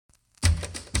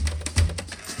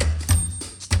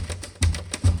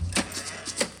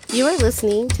You are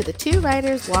listening to the Two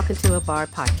Writers Walk Into a Bar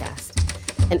podcast.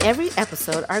 In every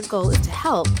episode, our goal is to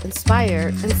help,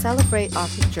 inspire, and celebrate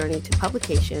authors' journey to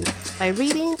publication by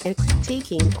reading and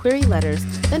critiquing query letters,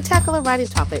 then tackle a writing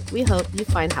topic we hope you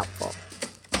find helpful.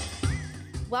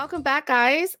 Welcome back,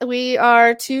 guys. We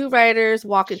are Two Writers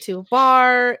Walk Into a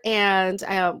Bar, and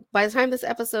by the time this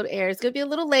episode airs, it's going to be a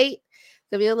little late.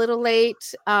 We're feeling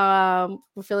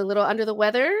a little under the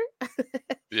weather.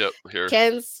 Yep, here.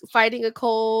 Ken's fighting a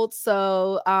cold,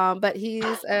 so but he's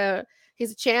a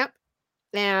champ,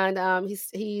 and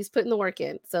he's putting the work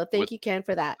in. So thank you, Ken,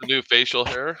 for that. The new facial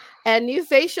hair. And new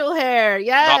facial hair,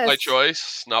 yes. Not by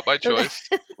choice. Not by choice.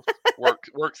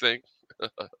 work thing.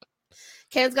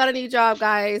 Ken's got a new job,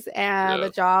 guys, and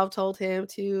the job told him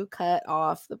to cut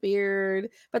off the beard,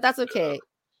 but that's okay.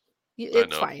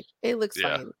 It's fine. It looks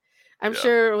fine. I'm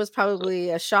sure it was probably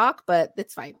a shock, but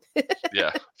it's fine.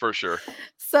 Yeah, for sure.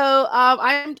 So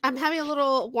I'm having a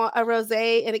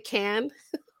rosé in a can.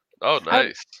 Oh,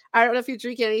 nice. I don't know if you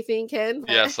drink anything, Ken.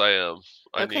 Yes, I am.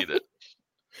 I need it.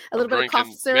 A little bit of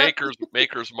cough syrup.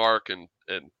 Maker's Mark and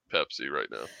Pepsi right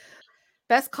now.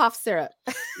 Best cough syrup.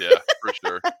 Yeah, for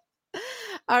sure.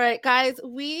 All right, guys,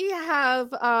 we have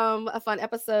a fun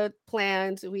episode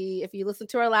planned. If you listen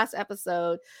to our last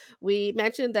episode, we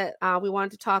mentioned that we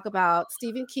wanted to talk about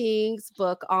Stephen King's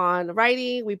book on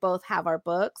writing. We both have our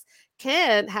books.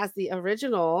 Ken has the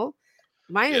original.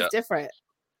 Mine is different.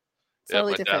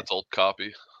 Totally different. Dad's old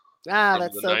copy. Ah,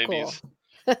 that's so 90s. Cool.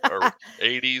 Or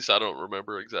 80s, I don't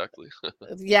remember exactly.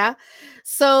 Yeah.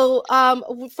 So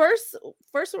first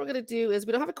what we're going to do is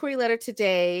we don't have a query letter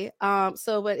today.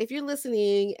 But if you're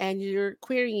listening and you're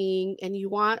querying and you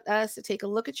want us to take a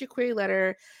look at your query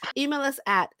letter, email us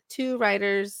at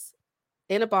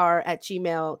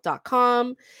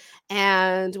twowritersin-a-bar@gmail.com,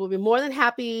 and we'll be more than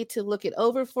happy to look it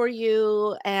over for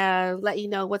you and let you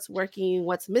know what's working,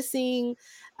 what's missing,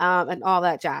 and all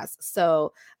that jazz.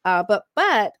 So,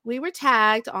 but we were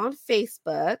tagged on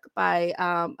Facebook by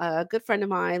a good friend of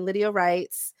mine, Lydia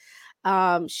Wrights.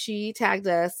 She tagged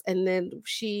us, and then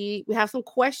we have some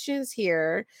questions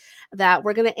here that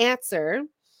we're going to answer,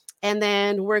 and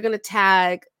then we're going to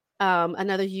tag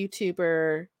another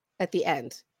YouTuber at the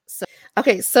end.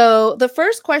 So the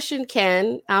first question,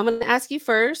 Ken, I'm going to ask you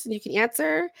first and you can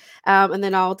answer, and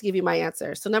then I'll give you my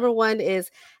answer. So number one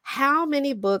is, how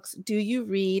many books do you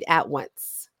read at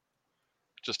once?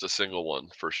 Just a single one,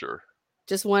 for sure.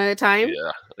 Just one at a time?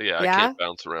 Yeah. I can't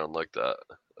bounce around like that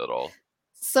at all.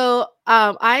 So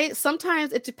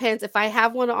sometimes it depends. If I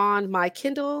have one on my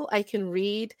Kindle, I can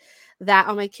read that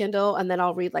on my Kindle, and then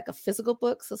I'll read like a physical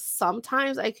book. So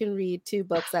sometimes I can read 2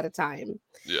 books at a time.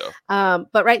 Yeah.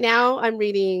 But right now I'm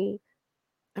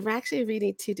actually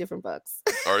reading 2 different books.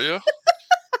 Are you?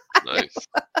 Nice.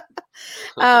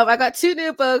 I got 2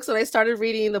 new books and I started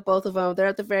reading both of them. They're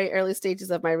at the very early stages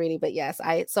of my reading, but yes,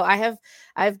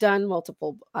 I've done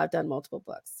multiple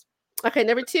books. Okay,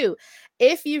 number 2,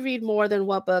 if you read more than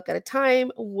 1 book at a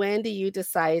time, when do you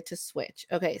decide to switch?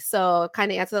 Okay, so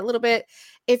kind of answer that a little bit.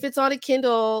 If it's on a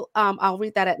Kindle, I'll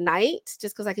read that at night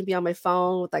just because I can be on my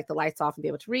phone with like the lights off and be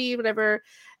able to read whatever,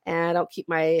 and I don't keep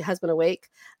my husband awake.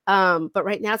 But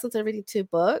right now, since I'm reading 2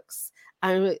 books,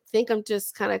 I think I'm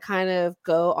just kind of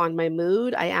go on my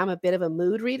mood. I am a bit of a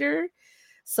mood reader.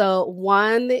 So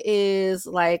one is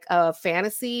like a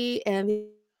fantasy, and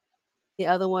the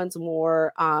other one's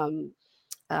more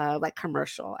like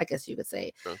commercial, I guess you could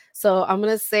say. Sure. So I'm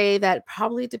going to say that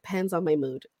probably depends on my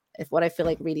mood, if what I feel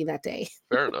like reading that day.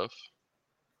 Fair enough.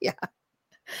 Yeah.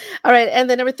 All right. And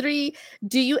then number 3,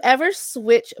 do you ever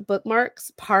switch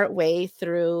bookmarks part way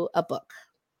through a book?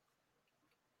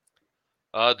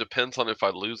 Depends on if I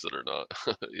lose it or not,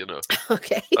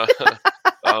 Okay.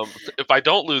 If I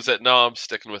don't lose it, no, I'm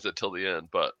sticking with it till the end.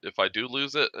 But if I do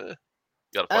lose it,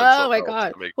 gotta find oh my something else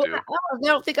God. to make Well, do. I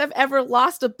don't think I've ever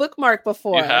lost a bookmark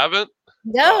before. You haven't?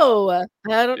 No, I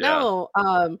don't know.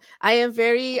 I am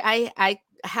I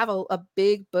have a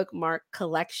big bookmark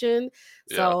collection.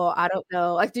 So I don't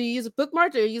know. Like, do you use a bookmark,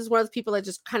 or do you use one of those people that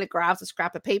just kind of grabs a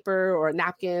scrap of paper or a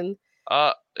napkin?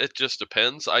 It just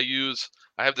depends. I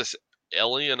have this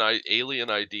alien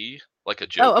ID, like a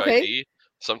joke ID.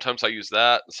 Sometimes I use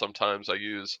that. Sometimes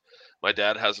my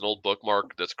dad has an old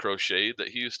bookmark that's crocheted that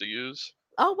he used to use.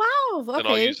 Oh, wow. Okay. And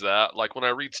I'll use that. Like when I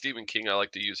read Stephen King, I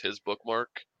like to use his bookmark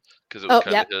because it was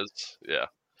kind of his. Yeah.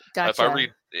 Gotcha. If I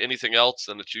read anything else,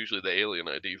 then it's usually the alien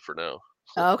ID for now.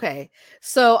 Okay.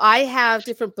 So I have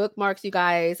different bookmarks, you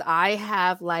guys. I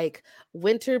have like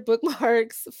winter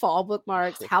bookmarks, fall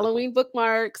bookmarks, Halloween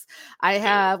bookmarks. I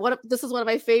Yeah. have this is one of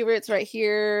my favorites right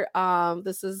here.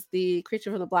 This is the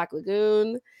Creature from the Black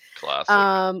Lagoon. Classic.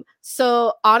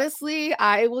 So honestly,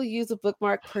 I will use a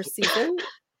bookmark per season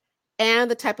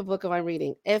and the type of book I'm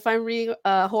reading. If I'm reading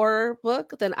a horror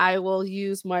book, then I will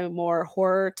use my more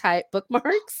horror type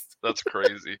bookmarks. That's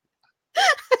crazy.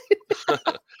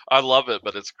 I love it,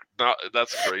 but it's not.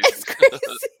 That's crazy. It's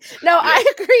crazy. No, Yeah,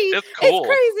 I agree. it's It's cool.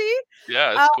 crazy.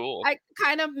 Yeah, it's cool. I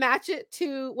kind of match it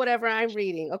to whatever I'm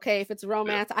reading. Okay, if it's Yeah,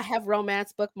 romance, I have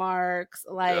romance bookmarks.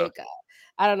 yeah. Like,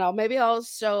 I don't know. Maybe I'll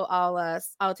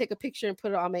take a picture and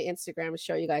put it on my Instagram and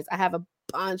show you guys. I have a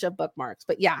bunch of bookmarks.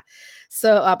 But yeah,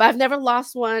 so but I've never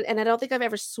lost one, and I don't think I've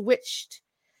ever switched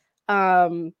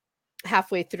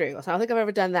halfway through. So I don't think I've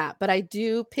ever done that. But I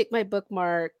do pick my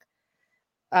bookmark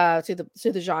to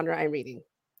the genre I'm reading.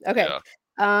 Okay.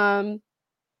 Yeah.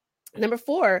 Number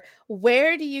 4,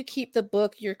 where do you keep the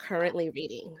book you're currently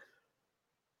reading?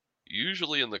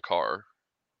 Usually in the car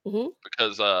Mhm.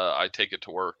 because I take it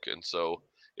to work, and so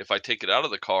if I take it out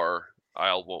of the car,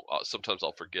 I'll won't. Sometimes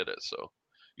I'll forget it. So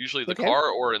usually the Okay. car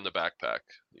or in the backpack.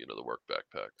 The work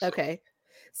backpack. So Okay.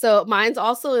 So mine's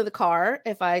also in the car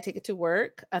if I take it to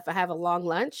work, if I have a long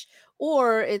lunch,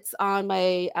 or it's on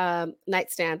my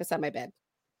nightstand beside my bed.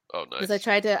 oh, Because nice.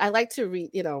 I like to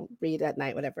read at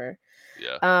night, whatever.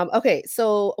 Yeah. Okay,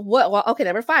 so okay,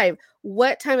 number 5.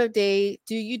 What time of day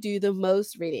do you do the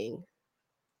most reading?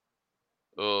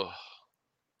 Oh,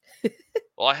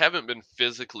 well, I haven't been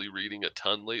physically reading a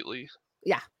ton lately.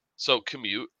 Yeah. So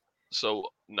commute. So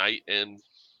night and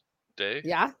day.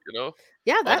 Yeah. You know,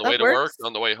 Yeah, on the way that to work, works.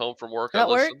 on the way home from work, I That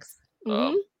listen. works. Mhm.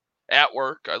 Um, at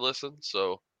work, I listen.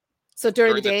 So So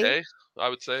during the during the day? day, I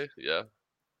would say, yeah.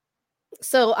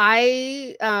 So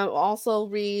I also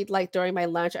read like during my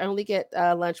lunch. I only get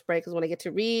lunch break is when I get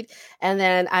to read, and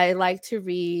then I like to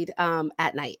read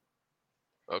at night.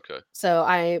 Okay.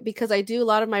 So because I do a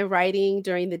lot of my writing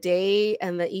during the day,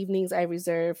 and the evenings I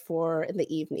reserve for in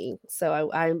the evening.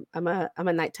 So I'm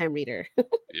a nighttime reader.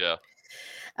 Yeah.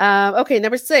 Okay,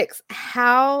 number 6.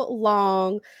 How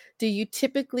long do you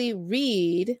typically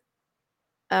read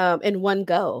in one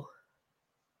go?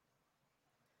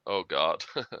 Oh God.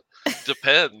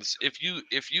 Depends. If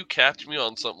you catch me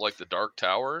on something like The Dark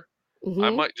Tower, I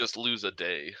Hmm. might just lose a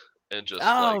day and just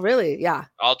Oh, like really? Yeah.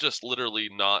 I'll just literally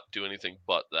not do anything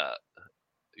but that,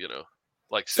 you know,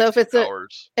 like So 16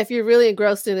 hours. if you're really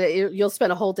engrossed in it, you'll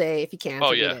spend a whole day if you can Oh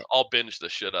to read yeah, it. I'll binge the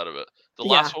shit out of it. The Yeah.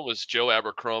 last one was Joe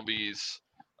Abercrombie's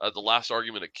The Last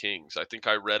Argument of Kings. I think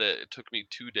I read it. It took me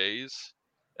 2 days,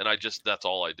 and that's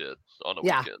all I did on a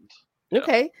Yeah. weekend. Yeah.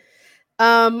 Okay.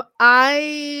 Um,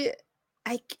 I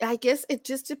I guess it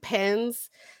just depends.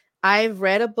 I've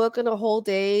read a book in a whole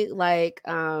day, like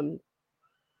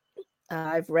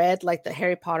I've read like the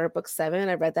Harry Potter book 7.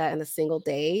 I read that in a single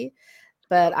day,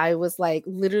 but Yeah. I was like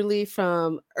literally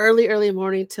from early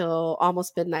morning till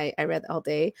almost midnight. I read all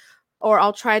day, or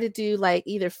I'll try to do like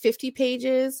either 50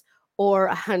 pages or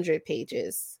 100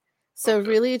 pages. So Okay.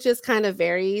 really, it just kind of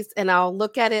varies, and I'll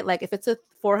look at it like if it's a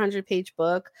 400-page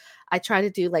book, I try to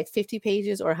do like 50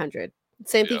 pages or 100.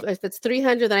 Same thing Yeah. if it's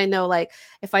 300, then I know like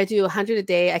if I do 100 a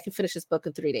day, I can finish this book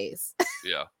in 3 days.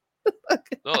 Yeah.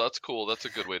 No, that's cool. That's a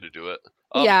good way to do it.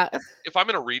 Yeah. If I'm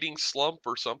in a reading slump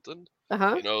or something,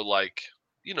 Uh-huh. like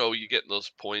you get in those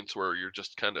points where you're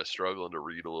just kind of struggling to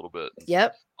read a little bit.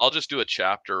 Yep. I'll just do a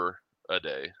chapter a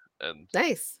day, and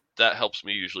Nice. that helps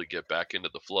me usually get back into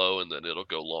the flow, and then it'll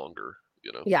go longer.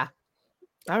 Yeah.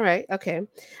 All right. Okay.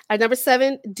 At number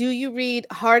 7, do you read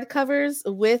hardcovers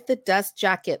with the dust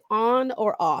jacket on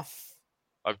or off?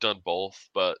 I've done both,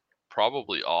 but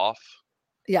probably off.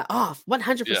 Yeah, off. Yeah,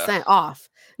 100% off.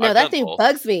 No, I've that done thing both.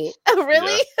 bugs me. Oh, Yeah,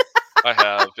 really? I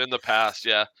have in the past.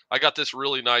 Yeah, I got this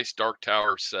really nice Dark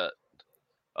Tower set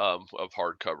of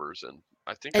hardcovers, and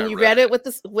I think I And you read read it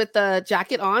it. with the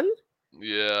jacket on?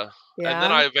 Yeah, and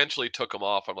then Yeah. I eventually took them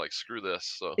off. I'm like, screw this.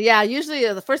 So Yeah, usually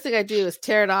the first thing I do is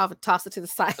tear it off and toss it to the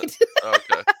side.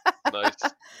 okay,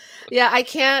 nice. Yeah, I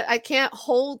can't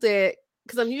hold it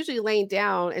because I'm usually laying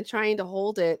down and trying to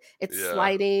hold it. It's Yeah,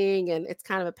 sliding and it's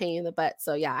kind of a pain in the butt.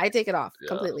 So yeah, I take it off yeah,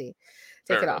 completely.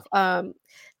 Take fair it off. enough.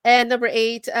 And number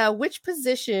 8, which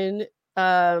position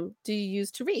do you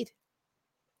use to read?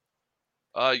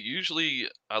 Usually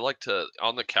I like to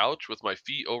on the couch with my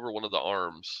feet over one of the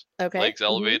arms, Okay. legs Hmm.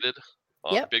 elevated,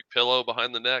 Yep. big pillow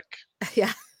behind the neck.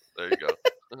 Yeah. There you go.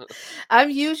 I'm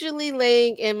usually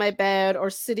laying in my bed or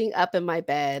sitting up in my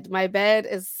bed. My bed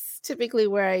is typically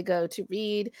where I go to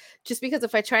read, just because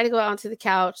if I try to go out onto the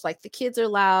couch, like the kids are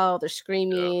loud, they're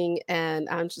screaming, and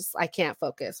I can't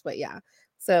focus. But yeah,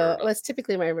 so that's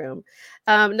typically my room.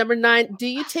 Number 9, do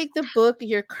you take the book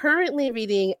you're currently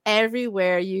reading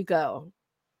everywhere you go?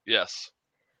 Yes.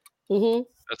 Mm-hmm.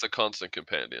 That's a constant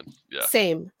companion. Yeah.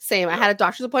 Same. Yeah. I had a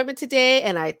doctor's appointment today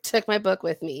and I took my book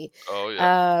with me. Oh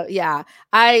yeah. Yeah.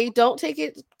 I don't take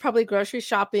it probably grocery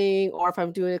shopping, or if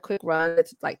I'm doing a quick run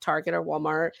to like Target or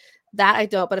Walmart. That I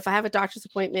don't. But if I have a doctor's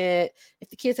appointment, if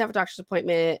the kids have a doctor's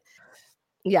appointment,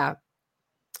 yeah.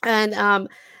 And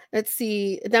let's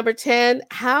see. Number 10,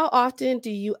 how often do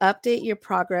you update your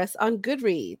progress on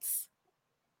Goodreads?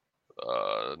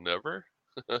 Never.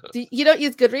 You don't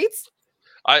use Goodreads?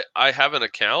 I have an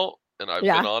account and I've been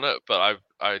Yeah. on it, but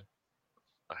I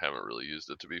haven't really used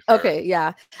it, to be fair. Okay,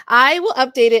 yeah. I will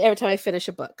update it every time I finish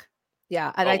a book.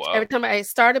 Yeah, and wow. every time I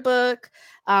start a book,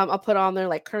 I'll put on there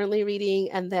like currently reading,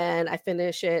 and then I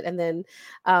finish it, and then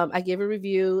I give a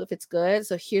review if it's good.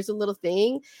 So here's a little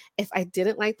thing: if I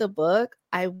didn't like the book,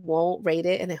 I won't rate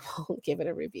it and I won't give it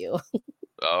a review.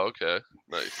 Oh, okay,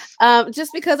 nice.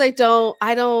 Just because I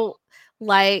don't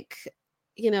like,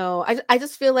 I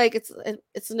just feel like it's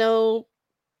no.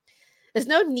 There's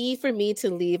no need for me to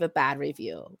leave a bad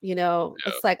review. Yeah.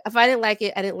 It's like if I didn't like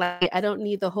it, I didn't like it. I don't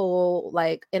need the whole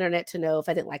like internet to know if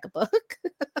I didn't like a book.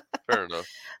 Fair enough.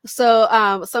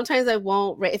 So sometimes I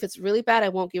won't rate if it's really bad. I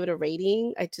won't give it a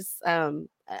rating. I just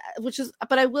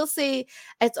but I will say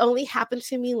it's only happened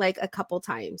to me like a couple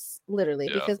times, literally,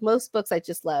 because most books I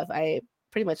just love. I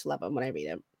pretty much love them when I read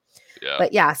them. Yeah.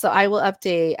 But yeah, so I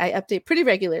update pretty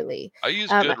regularly. I use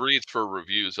Goodreads for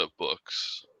reviews of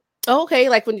books. Oh, okay,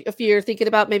 like if you're thinking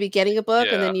about maybe getting a book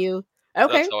and then you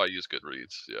okay. That's how I use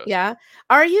Goodreads. Yeah. Yeah.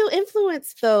 Are you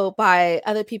influenced though by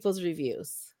other people's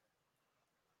reviews?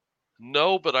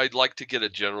 No, but I'd like to get a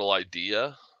general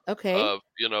idea of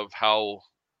how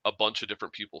a bunch of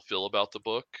different people feel about the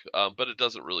book. But it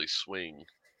doesn't really swing.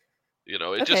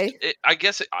 I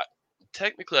guess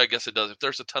technically I guess it does. If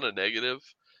there's a ton of negative,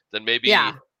 then maybe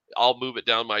I'll move it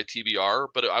down my TBR,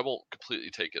 but I won't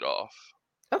completely take it off.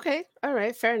 Okay. All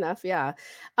right. Fair enough. Yeah.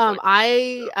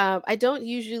 I don't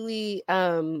usually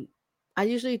I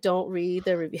usually don't read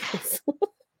the reviews.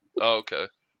 Oh, okay.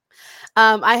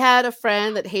 I had a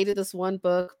friend that hated this one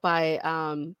book by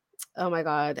oh my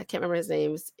god, I can't remember his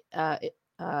name.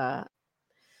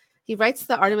 He writes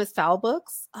the Artemis Fowl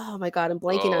books. Oh my god, I'm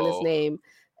blanking on his name.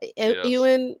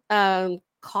 Ewan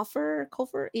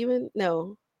Colfer, Ewan?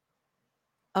 No.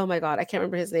 Oh my god, I can't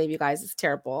remember his name, you guys. It's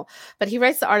terrible. But he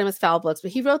writes the Artemis Fowl books.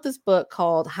 But he wrote this book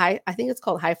called I think it's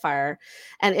called High Fire,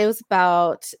 and it was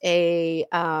about I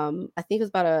think it was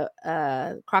about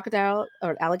a crocodile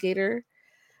or an alligator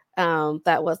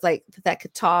that was like that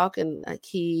could talk, and like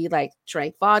he like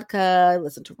drank vodka,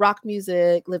 listened to rock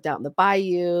music, lived out in the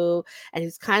bayou, and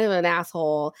he's kind of an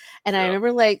asshole. And I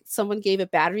remember like someone gave a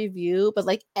bad review, but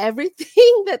like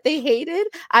everything that they hated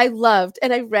I loved,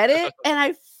 and I read it and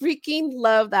I freaking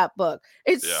love that book.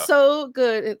 It's so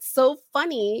good, it's so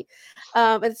funny.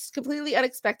 It's completely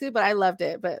unexpected, but I loved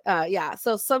it. But yeah,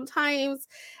 so sometimes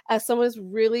someone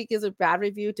really gives a bad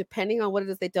review, depending on what it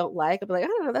is they don't like, I'll be like, I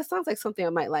don't know, that sounds like something I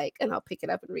might like, and I'll pick it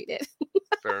up and read it.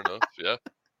 Fair enough. Yeah.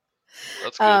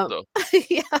 That's good though.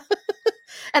 Yeah.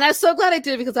 And I'm so glad I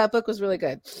did, because that book was really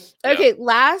good. Okay,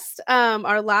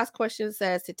 our last question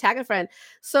says to tag a friend.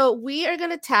 So we are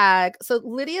going to tag. So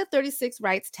Lydia36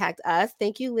 writes, tagged us.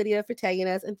 Thank you, Lydia, for tagging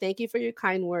us. And thank you for your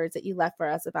kind words that you left for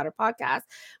us about our podcast.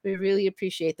 We really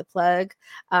appreciate the plug.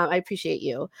 I appreciate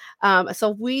you.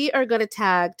 So we are going to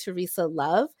tag Teresa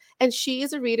Love. And she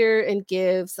is a reader and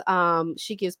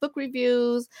she gives book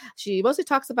reviews. She mostly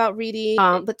talks about reading,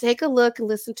 but take a look and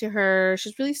listen to her.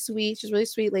 She's really sweet. She's a really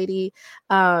sweet lady.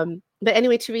 But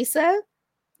anyway, Teresa,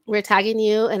 we're tagging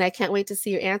you, and I can't wait to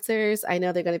see your answers. I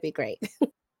know they're going to be great.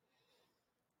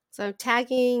 So I'm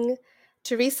tagging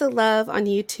Teresa Love on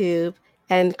YouTube,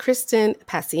 and Kristen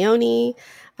Passioni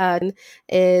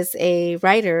is a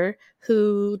writer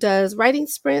who does writing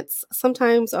sprints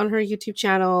sometimes on her YouTube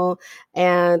channel,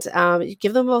 and you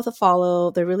give them both a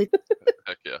follow. They're really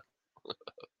heck yeah.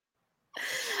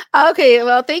 Okay,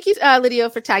 well, thank you, Lydia,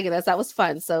 for tagging us. That was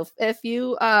fun. So if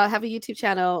you have a YouTube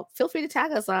channel, feel free to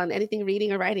tag us on anything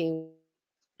reading or writing.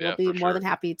 We'll be more than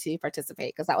happy to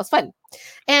participate, because that was fun.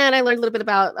 And I learned a little bit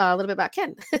about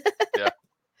Ken. Yeah.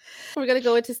 We're going to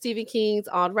go into Stephen King's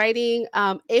On Writing.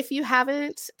 If you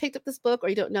haven't picked up this book, or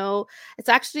you don't know, it's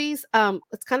actually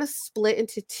it's kind of split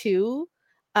into two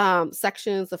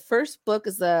sections. The first book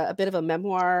is a bit of a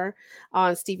memoir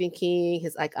on Stephen King,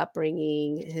 his like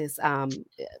upbringing, his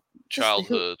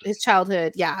childhood. His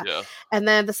childhood, yeah. And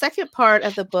then the second part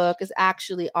of the book is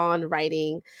actually on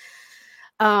writing.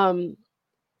 So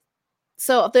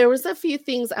there was a few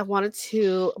things I wanted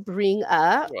to bring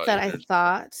up that I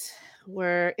thought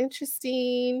were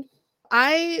interesting.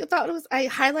 I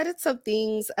highlighted some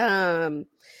things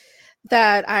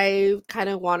that I kind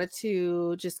of wanted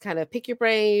to just kind of pick your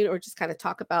brain or just kind of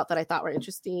talk about that I thought were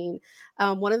interesting.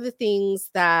 One of the things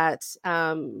that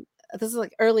this is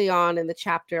like early on in the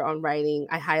chapter on writing,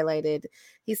 I highlighted.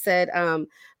 He said I'm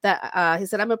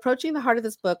approaching the heart of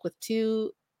this book with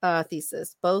two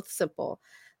theses, both simple.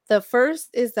 The first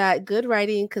is that good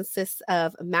writing consists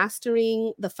of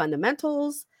mastering the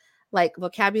fundamentals like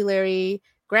vocabulary,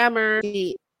 grammar,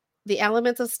 the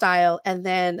elements of style, and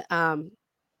then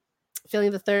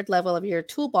filling the third level of your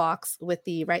toolbox with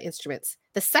the right instruments.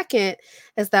 The second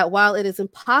is that while it is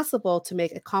impossible to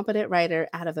make a competent writer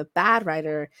out of a bad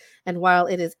writer, and while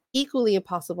it is equally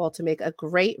impossible to make a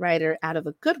great writer out of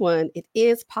a good one, it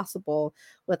is possible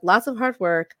with lots of hard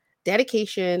work,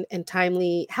 dedication, and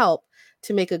timely help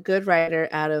to make a good writer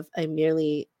out of a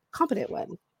merely competent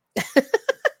one.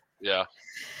 Yeah.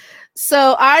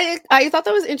 So I thought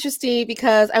that was interesting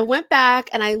because I went back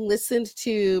and I listened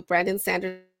to Brandon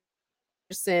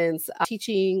Sanderson's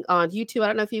teaching on YouTube. I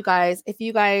don't know if you guys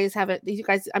haven't,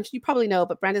 I'm sure you probably know,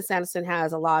 but Brandon Sanderson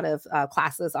has a lot of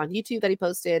classes on YouTube that he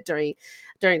posted during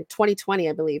 2020,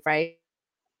 I believe, right?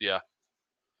 Yeah.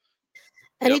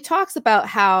 And he talks about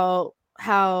how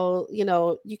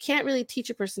you can't really teach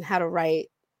a person how to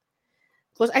write,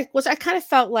 which I kind of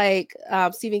felt like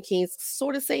Stephen King's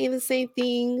sort of saying the same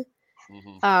thing.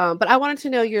 Mm-hmm. But I wanted to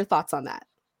know your thoughts on that.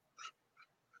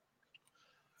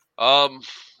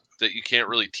 That you can't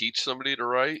really teach somebody to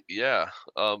write. Yeah.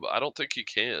 I don't think you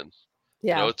can.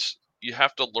 Yeah. You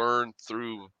have to learn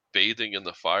through bathing in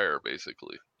the fire,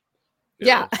 basically.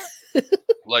 Yeah.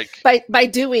 Like by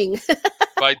doing.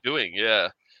 By doing, yeah.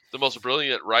 The most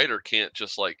brilliant writer can't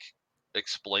just like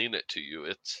explain it to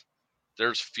you.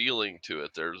 There's feeling to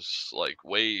it. There's like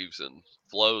waves and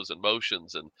flows and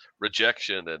motions and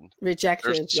rejection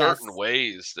there's certain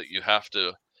ways that you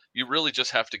really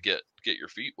just have to get your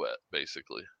feet wet,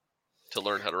 basically, to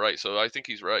learn how to write. So I think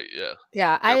he's right. Yeah.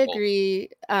 Yeah, I agree.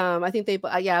 I think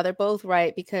they're both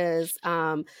right, because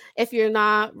if you're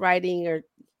not writing or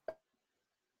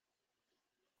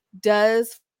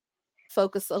does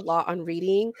focus a lot on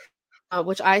reading,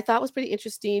 which I thought was pretty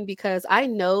interesting, because I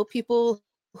know people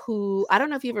who, I don't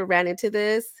know if you ever ran into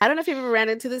this. I don't know if you've ever ran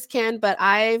into this, Ken, but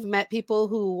I've met people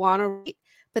who want to read,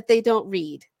 but they don't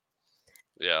read.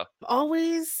 Yeah. I'm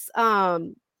always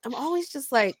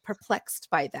just like perplexed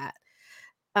by that.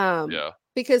 Yeah.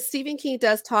 Because Stephen King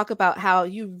does talk about how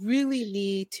you really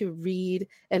need to read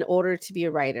in order to be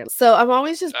a writer. So I'm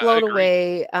always just blown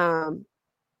away.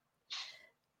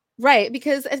 Right,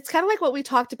 because it's kind of like what we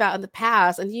talked about in the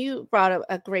past, and you brought up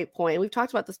a great point. We've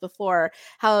talked about this before,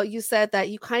 how you said that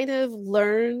you kind of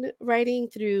learn writing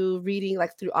through reading,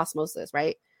 like through osmosis,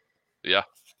 right? Yeah.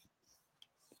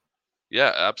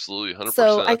 Yeah, absolutely, 100%.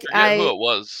 So I forget who it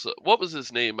was. What was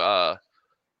his name? I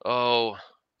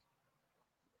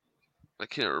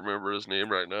can't remember his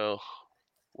name right now.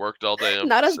 Worked all day. I'm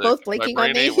not us sick. both blanking my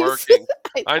on brain names. Ain't working.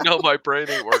 I know my brain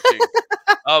ain't working.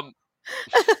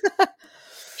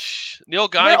 Neil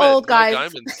Gaiman. We're old guys. Neil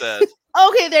Gaiman said.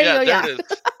 Okay, there you go. Yeah, there it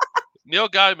is. Neil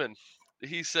Gaiman.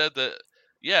 He said that.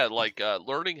 Yeah, like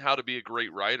learning how to be a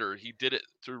great writer, he did it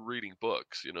through reading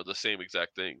books. The same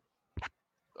exact thing.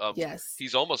 Yes.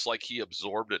 He's almost like he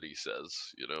absorbed it. He says,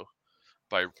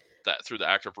 by that through the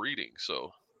act of reading.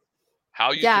 So,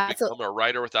 how you could become a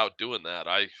writer without doing that,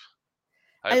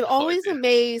 I'm always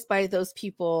amazed by those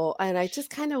people, and I just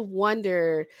kind of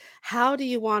wonder, how do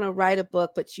you want to write a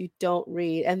book but you don't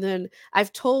read? And then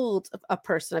I've told a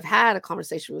person, I've had a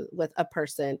conversation with a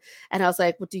person, and I was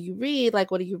like, "What do you read? Like,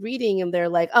 what are you reading?" And they're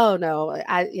like, "Oh no,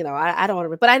 I don't want to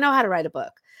read, but I know how to write a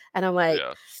book." And I'm like,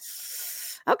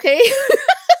 "Okay."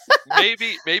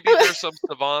 maybe there's some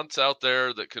savants out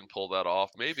there that can pull that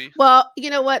off. Maybe. Well, you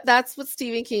know what? That's what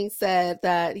Stephen King said,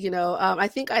 that, I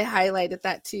think I highlighted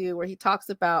that too, where he talks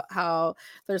about how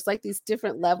there's like these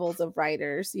different levels of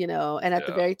writers, and at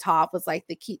the very top was like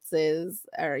the Keatses,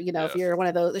 or, if you're one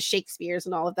of those, the Shakespeare's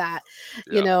and all of that,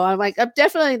 I'm like, I'm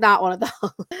definitely not one of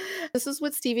those. This is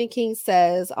what Stephen King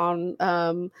says on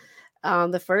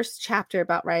the first chapter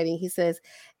about writing. He says,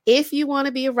 "If you want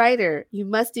to be a writer, you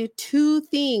must do two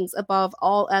things above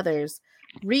all others: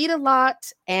 read a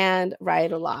lot and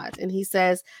write a lot." And he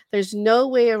says there's no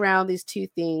way around these two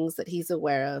things that he's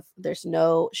aware of. There's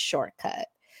no shortcut.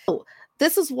 So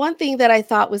this is one thing that I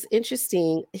thought was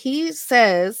interesting. He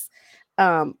says,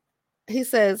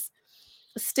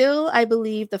 Still, I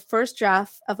believe the first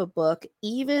draft of a book,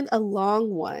 even a long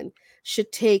one,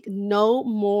 should take no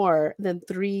more than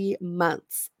 3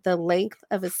 months, the length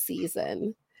of a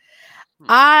season.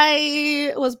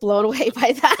 I was blown away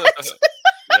by that.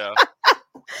 Yeah.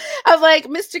 I'm like,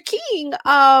 Mr. King,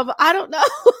 I don't know.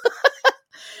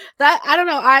 I don't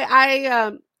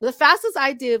know. The fastest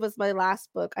I did was my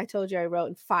last book. I told you I wrote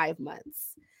in 5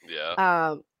 months.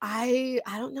 Yeah. I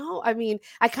don't know. I mean,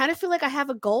 I kind of feel like I have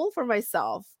a goal for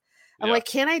myself. I'm like,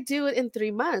 can I do it in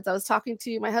 3 months? I was talking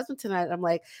to my husband tonight. I'm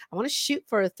like, I want to shoot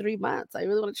for 3 months. I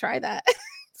really want to try that.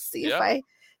 see if I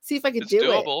could it's do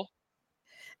doable. it.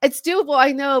 It's doable,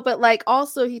 I know, but like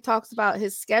also he talks about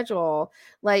his schedule.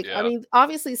 Like, I mean,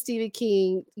 obviously Stephen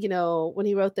King, you know, when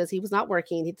he wrote this, he was not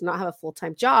working. He did not have a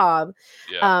full-time job.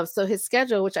 Yeah. So his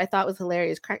schedule, which I thought was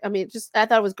hilarious. I mean, I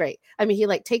thought it was great. I mean, he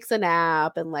like takes a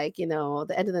nap and like, you know,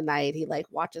 the end of the night, he like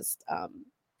watches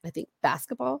I think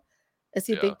basketball. Is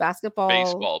he a big basketball?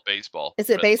 Baseball. Is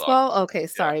it Red baseball? Sox. Okay,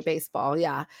 sorry, baseball.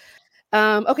 Yeah.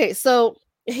 Okay, so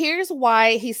here's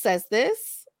why he says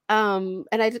this. And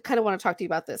I kind of want to talk to you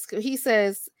about this. He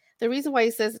says the reason why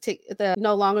he says take the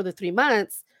no longer than 3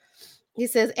 months. He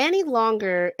says any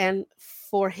longer, and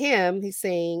for him, he's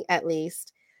saying at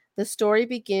least the story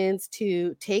begins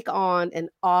to take on an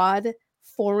odd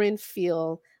foreign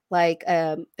feel, like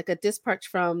a dispatch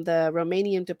from the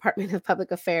Romanian Department of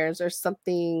Public Affairs or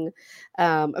something,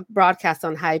 a broadcast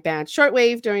on high band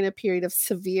shortwave during a period of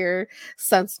severe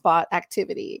sunspot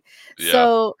activity. Yeah.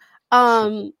 So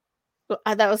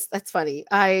that's funny.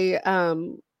 I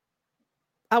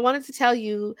wanted to tell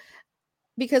you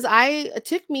because it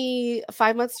took me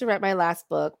 5 months to write my last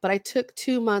book, but I took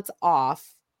 2 months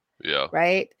off. Yeah.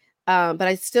 Right. But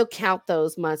I still count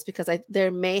those months because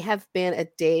there may have been a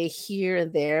day here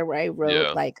and there where I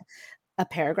wrote like a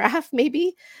paragraph,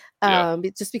 maybe.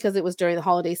 Just because it was during the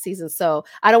holiday season. So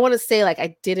I don't want to say like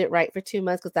I didn't write for 2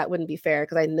 months because that wouldn't be fair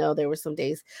because I know there were some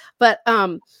days. But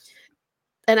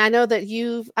and I know that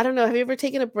I don't know, have you ever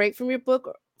taken a break from your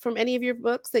book, from any of your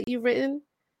books that you've written?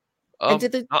 And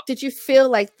did you feel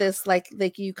like this, like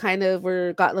you kind of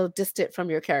got a little distant from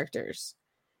your characters?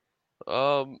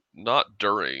 Not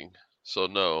during. So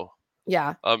no.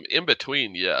 Yeah. In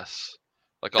between, yes.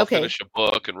 Like I'll finish a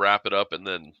book and wrap it up, and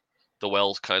then the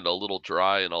well's kind of a little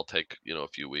dry, and I'll take a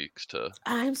few weeks to.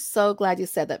 I'm so glad you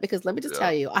said that because let me just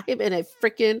tell you, I am in a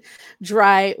freaking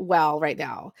dry well right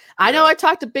now. I know I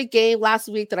talked a big game last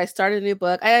week that I started a new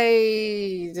book.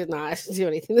 I did not do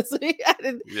anything this week.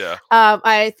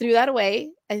 I threw that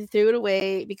away. I threw it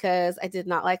away because I did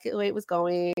not like it the way it was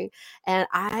going. And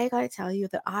I gotta tell you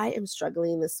that I am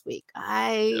struggling this week.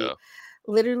 I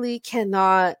literally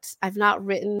cannot. I've not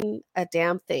written a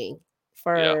damn thing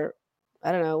for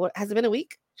I don't know, what has it been, a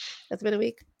week? Has it been a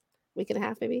week and a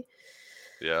half maybe?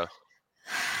 Yeah.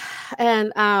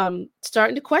 And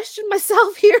starting to question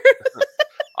myself here.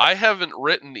 I haven't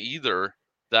written either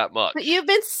that much. But you've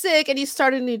been sick and you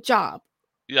started a new job.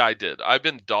 Yeah, I did. I've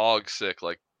been dog sick,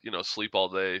 like, sleep all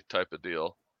day type of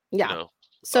deal. Yeah.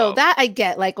 So that I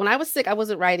get. Like when I was sick, I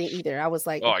wasn't writing either. I was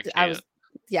like, I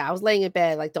was laying in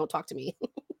bed, like, don't talk to me.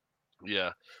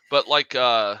 Yeah. But like,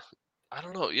 I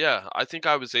don't know. Yeah. I think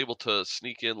I was able to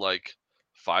sneak in like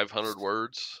 500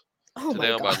 words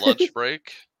today on my lunch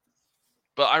break.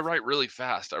 But I write really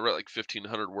fast. I write like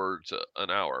 1,500 words an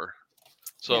hour.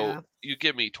 So you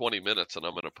give me 20 minutes and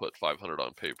I'm going to put 500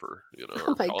 on paper,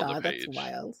 Oh my on God, the page. that's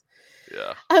wild.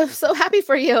 Yeah. I'm so happy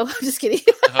for you. I'm just kidding.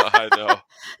 I know.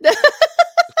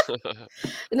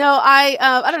 No, I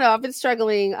don't know. I've been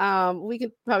struggling. We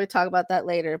can probably talk about that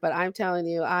later, but I'm telling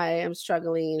you, I am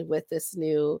struggling with this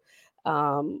new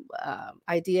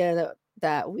idea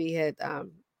that we had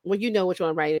well, you know which one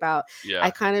I'm writing about. Yeah. I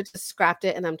kind of just scrapped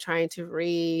it and I'm trying to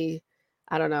redo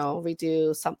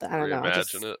something. I don't know.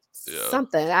 Reimagine it. Yeah.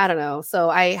 Something. I don't know.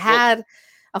 So I had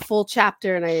a full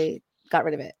chapter and I got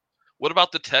rid of it. What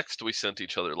about the text we sent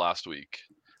each other last week?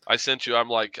 I sent you, I'm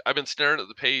like, I've been staring at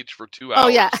the page for 2 hours. Oh,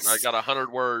 yeah. And I got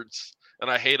 100 words and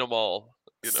I hate them all.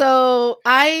 So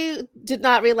I did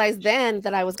not realize then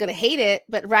that I was going to hate it.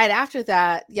 But right after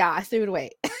that, I threw it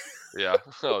away. Yeah.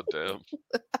 Oh, damn.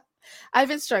 I've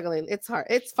been struggling. It's hard.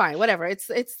 It's fine. Whatever. It's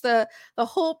the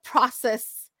whole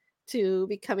process to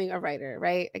becoming a writer,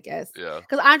 right? I guess. Yeah.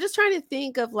 Because I'm just trying to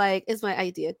think of like, is my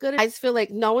idea good? I just feel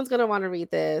like no one's gonna want to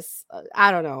read this.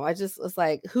 I don't know. I just was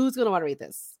like, who's gonna want to read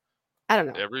this? I don't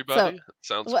know. Everybody?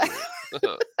 Sounds great.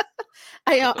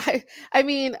 I know. I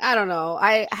mean, I don't know.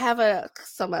 I have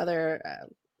some other.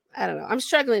 I don't know. I'm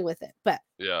struggling with it, but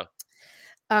yeah.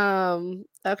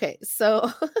 Okay,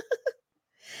 so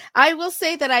I will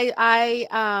say that I've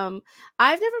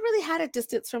never really had a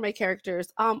distance from my characters.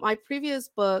 My previous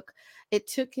book, it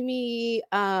took me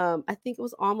I think it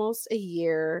was almost a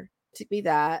year. Took me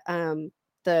that.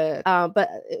 But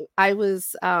I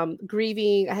was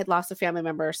grieving. I had lost a family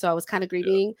member, so I was kind of Yeah.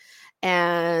 grieving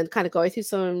and kind of going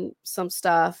through some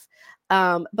stuff.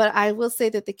 But I will say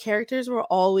that the characters were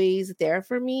always there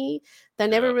for me. Yeah.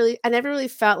 I never really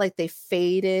felt like they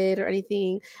faded or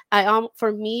anything.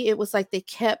 For me, it was like they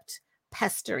kept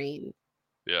pestering.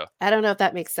 Yeah. I don't know if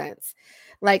that makes sense.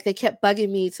 Like they kept bugging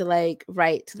me to like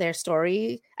write their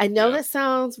story. I know Yeah. that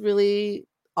sounds really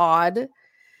odd.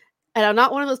 And I'm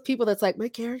not one of those people that's like, my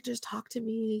characters talk to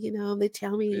me, they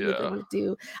tell me what they Yeah. want to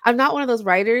do. I'm not one of those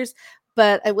writers,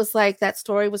 but it was like that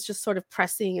story was just sort of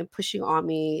pressing and pushing on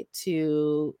me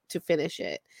to finish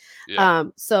it. Yeah.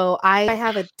 So I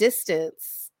have a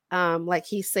distance, like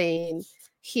he's saying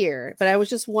here, but I was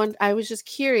just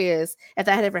curious if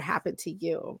that had ever happened to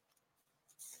you.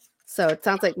 So it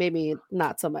sounds like maybe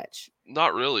not so much.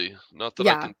 Not really. Not that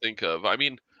I Yeah. can think of. I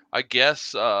mean, I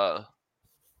guess I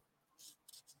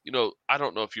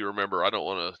don't know if you remember, I don't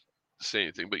want to say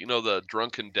anything, but the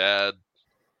drunken dad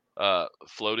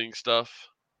floating stuff?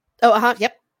 Oh,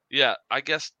 yep. Yeah, I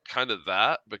guess kind of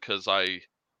that because I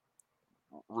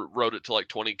wrote it to like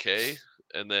 20K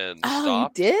and then Oh, you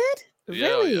stopped. did? Yeah,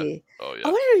 oh yeah. Really? Oh I yeah.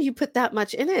 wonder if you put that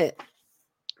much in it.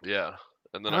 Yeah.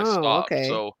 And then I Oh, stopped. okay.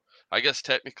 So I guess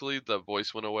technically the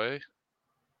voice went away.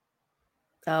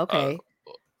 Oh, Uh okay.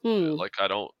 Hmm. like I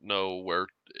don't know where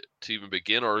to even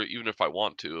begin or even if I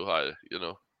want to,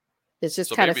 It's just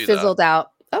so kind of maybe that. fizzled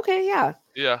out. Okay, yeah.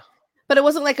 Yeah. But it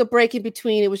wasn't like a break in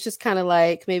between. It was just kind of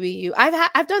like maybe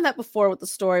I've done that before with the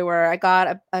story where I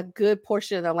got a good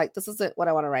portion and I'm like, this isn't what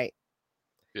I want to write.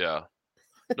 Yeah.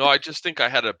 No, I just think I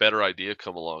had a better idea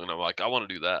come along and I'm like, I want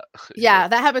to do that, Yeah,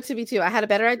 that happened to me too. I had a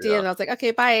better idea Yeah. and I was like,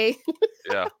 okay, bye.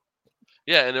 Yeah.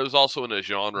 Yeah, and it was also in a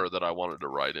genre that I wanted to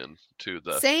write in too.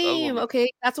 The other Same. one. Okay.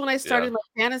 That's when I Yeah. started my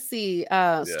fantasy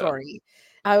Yeah. story.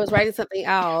 I was writing something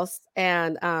else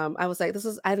and I was like,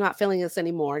 I'm not feeling this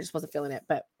anymore. I just wasn't feeling it.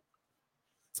 But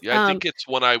Yeah, I um think it's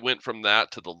when I went from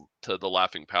that to the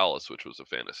Laughing Palace, which was a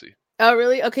fantasy. oh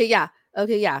really? Okay, yeah.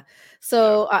 Okay, yeah. Yeah.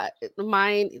 So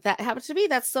mine that happened to me.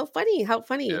 That's so funny. How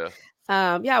funny.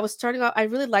 Yeah. Yeah, I was starting off. I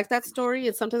really like that story.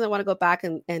 And sometimes I want to go back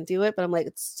and do it, but I'm like,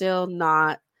 it's still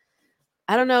not.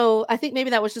 I don't know. I think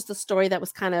maybe that was just a story that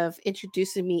was kind of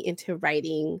introducing me into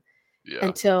writing Yeah.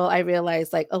 until I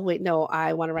realized, like, oh wait, no,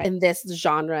 I want to write in this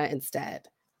genre instead.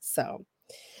 So,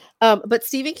 but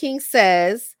Stephen King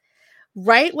says,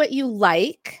 write what you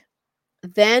like,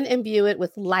 then imbue it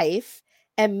with life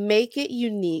and make it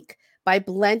unique by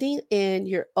blending in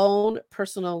your own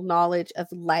personal knowledge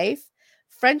of life,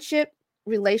 friendship,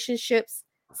 relationships,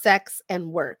 sex,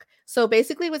 and work. So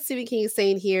basically what Stephen King is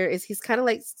saying here is he's kind of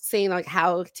like saying like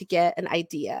how to get an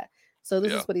idea. So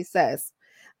this Yeah. is what he says.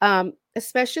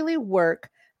 Especially work.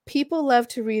 People love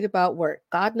to read about work.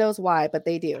 God knows why, but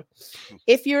they do.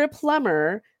 If you're a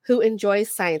plumber who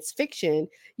enjoys science fiction,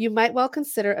 you might well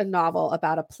consider a novel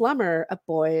about a plumber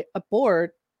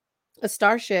aboard a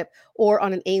starship or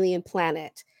on an alien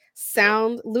planet. Yeah.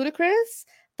 Sound ludicrous?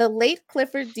 The late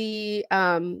Clifford D.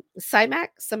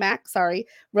 Simak, sorry,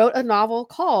 wrote a novel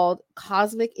called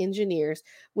Cosmic Engineers,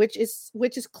 which is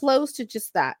close to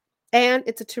just that, and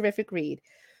it's a terrific read.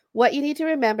 What you need to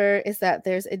remember is that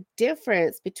there's a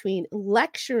difference between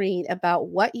lecturing about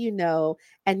what you know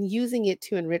and using it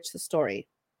to enrich the story.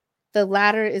 The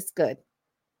latter is good.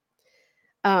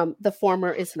 The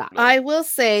former is not. Nice. I will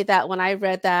say that when I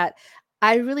read that,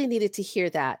 I really needed to hear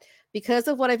that because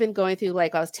of what I've been going through.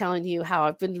 Like I was telling you, how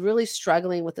I've been really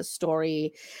struggling with the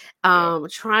story, Yeah.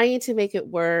 trying to make it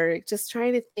work, just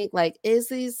trying to think like,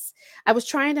 I was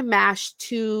trying to mash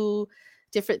two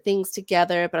different things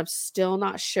together, but I'm still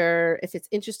not sure if it's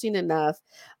interesting enough.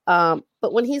 But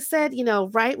when he said,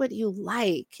 write what you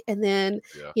like and then,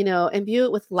 Yeah. imbue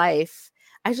it with life,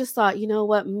 I just thought, you know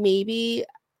what, maybe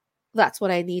that's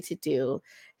what I need to do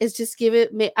is just give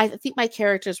it. I think my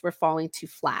characters were falling too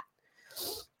flat.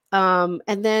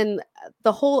 And then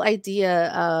the whole idea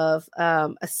of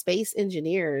a space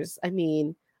engineers, I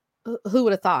mean, who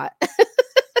would have thought?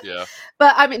 Yeah.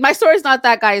 But I mean, my story's not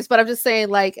that, guys, but I'm just saying,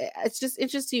 like, it's just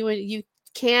interesting when you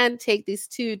can take these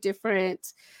two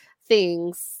different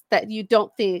things that you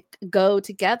don't think go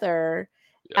together.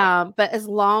 Yeah. But as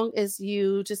long as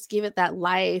you just give it that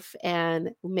life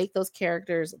and make those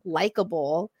characters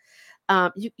likable,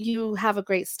 you have a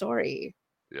great story.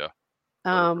 Yeah.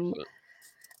 Um, 100%.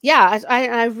 Yeah,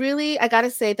 I gotta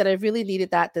say that I really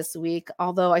needed that this week,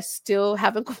 although I still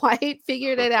haven't quite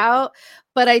figured it out.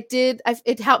 But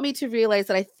it helped me to realize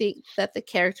that I think that the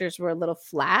characters were a little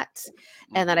flat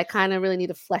and that I kind of really need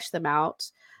to flesh them out.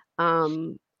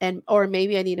 And or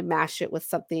maybe I need to mash it with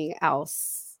something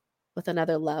else, with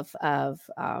another love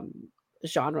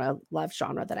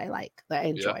genre that I like, that I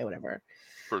enjoy, whatever.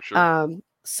 For sure.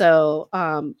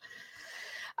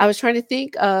 I was trying to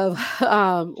think of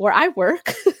where I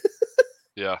work.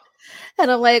 Yeah.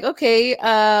 And I'm like, okay,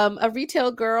 a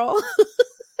retail girl.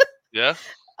 Yeah.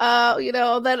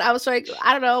 Then I was like,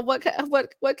 I don't know, what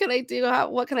can I do?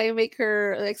 What can I make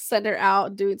her, like, send her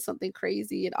out doing something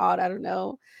crazy and odd? I don't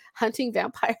know, hunting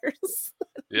vampires.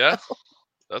 Yeah,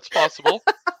 that's possible.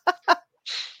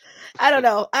 I don't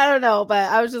know, but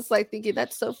I was just like thinking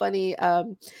that's so funny.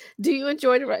 Do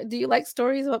you like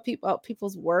stories about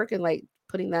people's work and like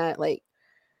putting that, like,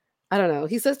 I don't know.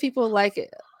 He says people like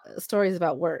stories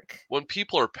about work. When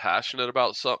people are passionate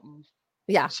about something,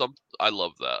 Yeah, I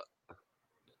love that.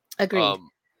 agreed.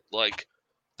 Like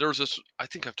there was this. I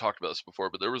think I've talked about this before,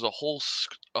 but there was a whole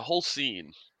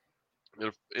scene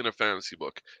in a fantasy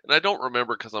book, and I don't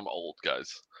remember because I'm old,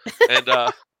 guys. And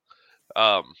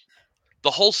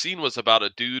the whole scene was about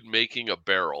a dude making a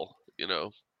barrel,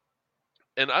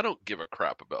 and I don't give a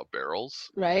crap about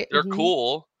barrels. Right. They're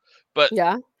cool, but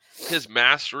Yeah. his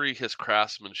mastery, his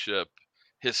craftsmanship,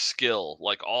 his skill,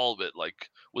 like all of it, like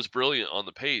was brilliant on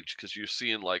the page because you're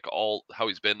seeing like all how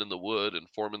he's bending the wood and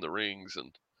forming the rings,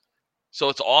 and so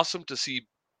it's awesome to see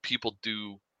people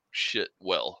do shit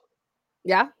well.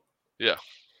 Yeah. Yeah,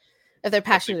 If they're I think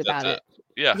passionate that's about it. it.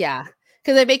 Yeah, Yeah.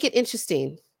 Because they make it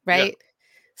interesting, yeah, right?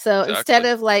 So instead exactly.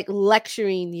 of like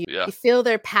lecturing you, Yeah, you feel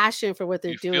their passion for what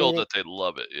they're you feel doing. that they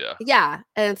love it. Yeah, Yeah.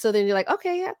 And so then you're like,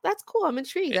 okay, yeah, that's cool. I'm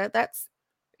intrigued. That's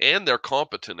and they're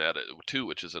competent at it too,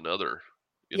 which is another,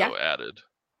 yeah. added.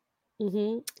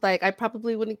 Like, I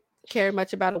probably wouldn't care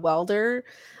much about a welder,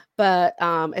 but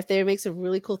if they make some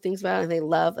really cool things about it and they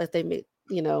love, if they make,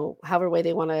 however way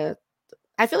they want to,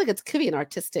 I feel like it could be an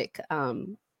artistic,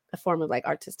 a form of like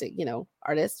artistic, Yeah,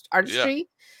 artistry,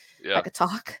 if I yeah. could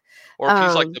talk. Or if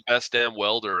he's like Um, the best damn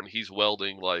welder and he's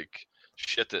welding like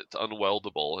shit that's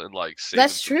unweldable and like saving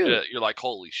that's some true. shit, you're like,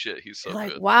 holy shit, he's so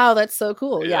Like, good. wow, that's so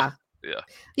cool. Yeah, Yeah. yeah,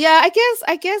 Yeah,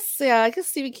 yeah, I guess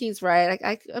Stephen King's right.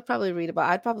 I'd probably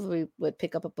I probably would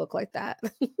pick up a book like that.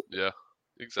 yeah,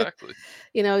 exactly.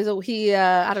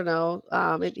 I don't know,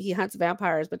 he hunts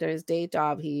vampires, but during his day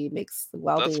job, he makes That's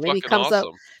welding. fucking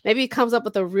awesome. Maybe he comes up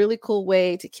with a really cool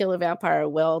way to kill a vampire,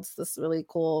 welds this really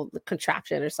cool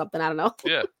contraption or something. I don't know.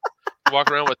 Yeah, he's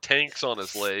walking around with tanks on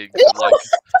his legs and like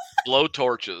blow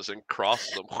torches and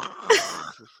crosses them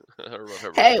or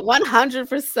whatever. Hey,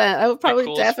 100%. I would Be probably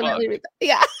cool as fuck. definitely read that.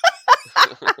 Yeah.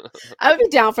 I would be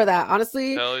down for that,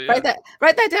 honestly. Hell yeah.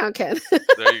 Write that down, Ken.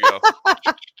 There you go.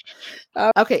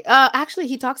 Okay. Actually,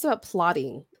 he talks about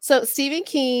plotting. So Stephen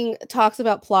King talks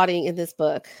about plotting in this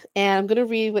book, and I'm going to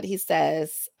read what he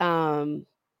says, and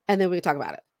then we can talk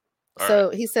about it. All So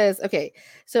right. he says, okay,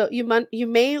 so you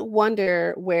may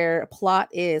wonder where plot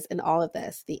is in all of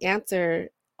this.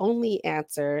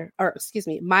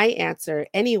 My answer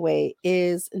anyway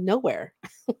is nowhere.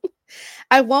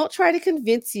 I won't try to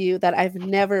convince you that I've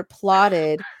never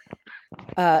plotted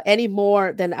any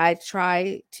more than I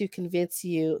try to convince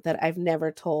you that I've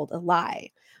never told a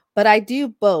lie. But I do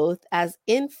both as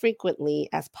infrequently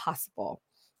as possible.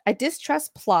 I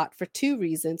distrust plot for two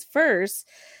reasons. First,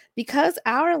 because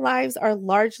our lives are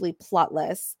largely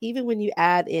plotless, even when you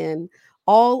add in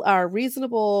all our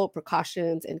reasonable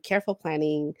precautions and careful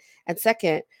planning. And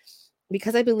second,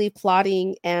 because I believe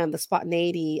plotting and the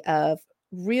spontaneity of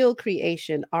real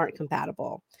creation aren't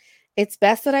compatible. It's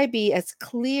best that I be as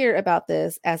clear about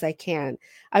this as I can.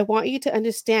 I want you to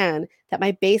understand that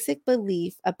my basic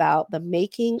belief about the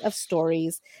making of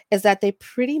stories is that they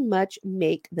pretty much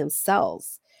make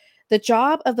themselves. The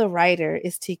job of the writer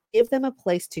is to give them a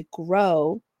place to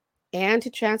grow and to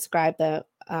transcribe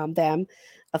them,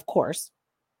 of course.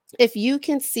 If you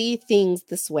can see things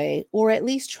this way, or at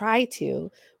least try to,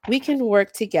 we can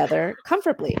work together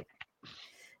comfortably.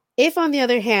 If, on the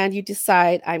other hand, you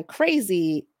decide I'm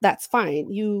crazy, that's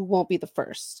fine. You won't be the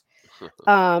first.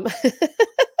 Um,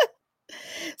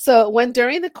 so, when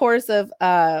during the course of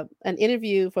an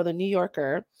interview for the New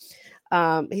Yorker,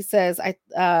 he says,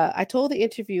 I told the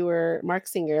interviewer, Mark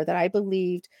Singer, that I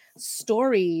believed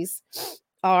stories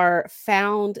are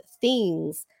found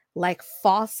things like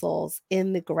fossils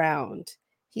in the ground.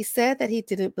 He said that he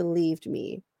didn't believe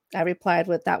me. I replied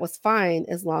with, that was fine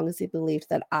as long as he believed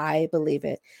that I believe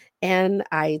it. And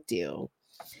I do.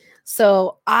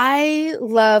 So I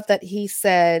love that he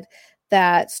said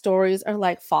that stories are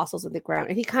like fossils in the ground.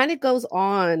 And he kind of goes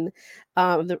on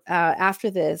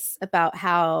after this about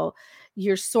how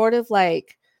you're sort of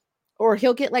like, or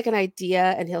he'll get like an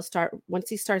idea and once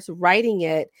he starts writing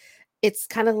it, it's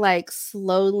kind of like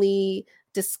slowly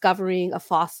discovering a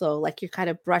fossil, like you're kind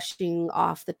of brushing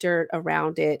off the dirt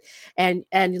around it, and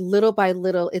little by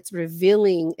little it's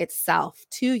revealing itself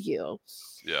to you.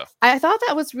 Yeah. I thought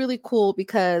that was really cool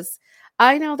because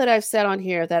I know that I've said on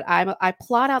here that I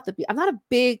plot out the beat. I'm not a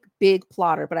big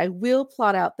plotter, but I will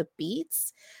plot out the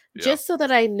beats just so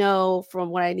that I know from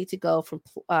where I need to go from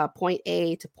point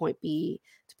A to point B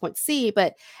to point C.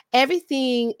 But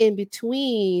everything in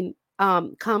between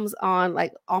comes on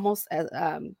like almost as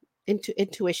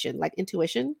intuition.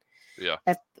 Yeah.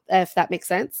 If that makes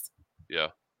sense. Yeah.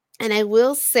 And I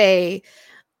will say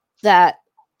that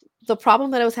the problem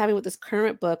that I was having with this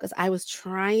current book is I was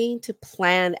trying to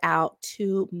plan out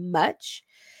too much,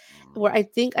 where I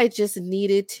think I just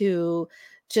needed to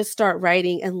just start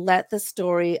writing and let the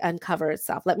story uncover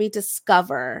itself. Let me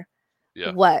discover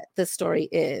what the story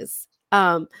is.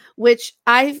 Which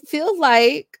I feel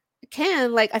like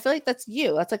I feel like that's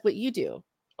you. That's like what you do.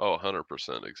 Oh,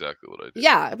 100%. Exactly what I do.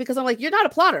 Yeah, because I'm like, you're not a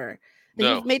plotter. And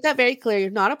you've made that very clear.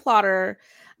 You're not a plotter.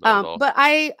 But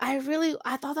I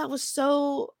thought that was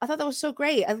so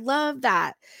great. I love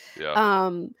that. Yeah.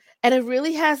 And it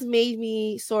really has made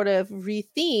me sort of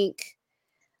rethink.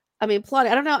 I mean,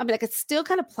 plotting. I don't know. I mean, I could still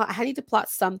kind of plot. I need to plot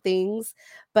some things,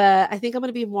 but I think I'm going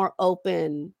to be more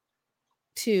open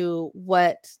to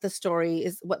what the story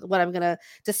is, what I'm going to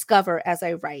discover as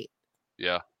I write.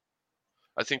 Yeah.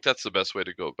 I think that's the best way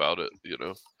to go about it, you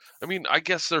know. I mean, I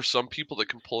guess there's some people that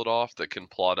can pull it off, that can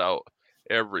plot out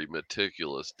every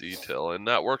meticulous detail, and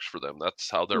that works for them. That's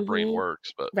how their brain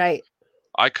works. But right.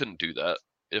 I couldn't do that.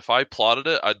 If I plotted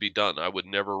it, I'd be done. I would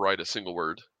never write a single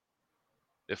word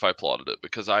if I plotted it,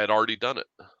 because I had already done it.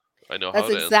 I know how it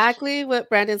ends. That's exactly what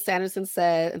Brandon Sanderson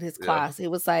said in his class.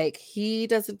 It was like, he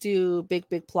doesn't do big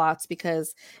plots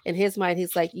because in his mind,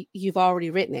 he's like, you've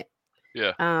already written it.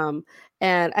 Yeah.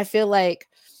 And I feel like,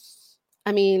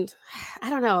 I mean, I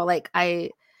don't know, like I'm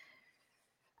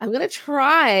going to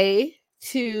try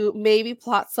to maybe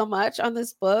plot so much on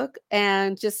this book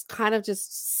and just kind of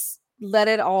just let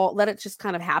it just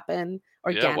kind of happen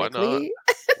organically.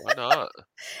 Yeah, why not?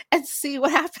 And see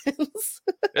what happens.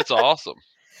 It's awesome.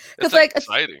 It's like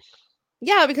exciting.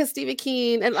 Yeah, because Stephen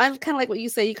King, and I'm kind of like what you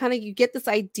say, you get this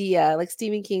idea, like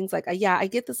Stephen King's like, yeah, I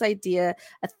get this idea,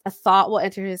 a thought will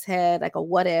enter his head, like a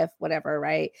what if, whatever,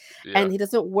 right? Yeah. And he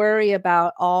doesn't worry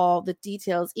about all the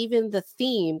details, even the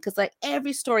theme, because like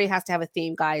every story has to have a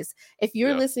theme, guys. If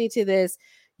you're listening to this,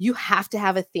 you have to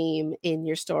have a theme in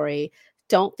your story.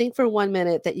 Don't think for 1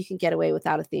 minute that you can get away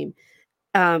without a theme.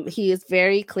 He is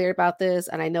very clear about this,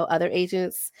 and I know other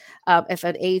agents, if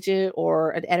an agent or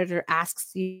an editor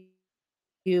asks you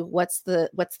what's the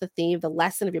theme, the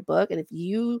lesson of your book, and if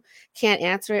you can't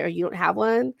answer it or you don't have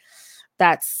one,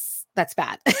 that's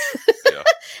bad. Yeah.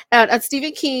 And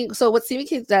Stephen King, so what Stephen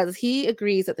King does is he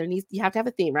agrees that you have to have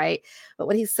a theme, right? But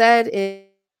what he said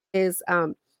is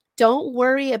don't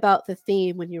worry about the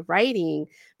theme when you're writing,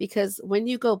 because when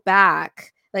you go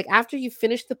back, like after you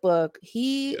finish the book,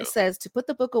 he says to put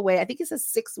the book away. I think he says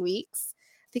 6 weeks.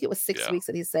 I think it was 6 weeks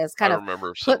that he says, kind of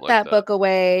put that book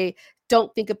away.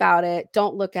 Don't think about it.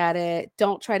 Don't look at it.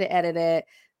 Don't try to edit it.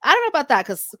 I don't know about that,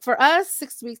 because for us,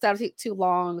 6 weeks, that would take too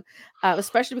long,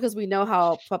 especially because we know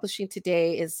how publishing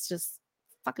today is just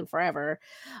fucking forever.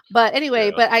 But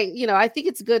anyway, but I think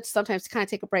it's good sometimes to kind of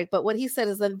take a break. But what he said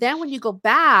is that then when you go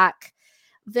back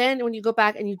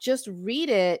and you just read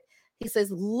it, he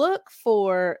says, look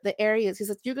for the areas. He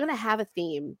says, you're going to have a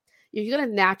theme. You're going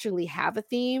to naturally have a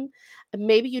theme.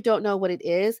 Maybe you don't know what it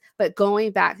is, but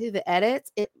going back through the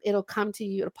edits, it'll come to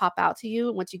you, it'll pop out to you.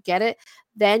 And once you get it,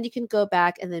 then you can go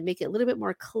back and then make it a little bit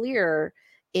more clear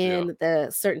in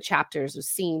the certain chapters or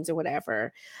scenes or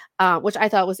whatever, which I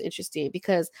thought was interesting,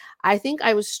 because I think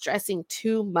I was stressing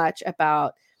too much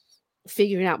about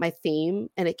figuring out my theme,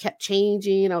 and it kept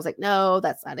changing. I was like, no,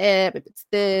 that's not it. Maybe it's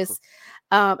this.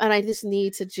 And I just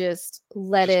need to just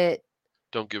let it.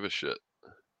 Don't give a shit.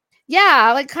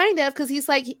 Yeah, like kind of, because he's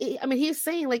like, I mean, he's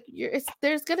saying like,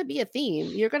 there's going to be a theme.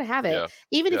 You're going to have it.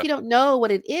 Even if you don't know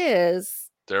what it is.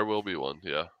 There will be one.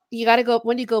 Yeah. You got to go,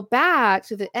 when you go back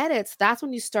to the edits, that's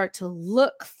when you start to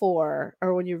look for,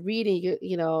 or when you're reading,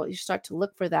 you start to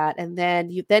look for that. And then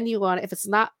you want, if it's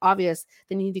not obvious,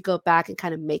 then you need to go back and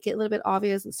kind of make it a little bit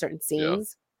obvious in certain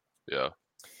scenes. Yeah.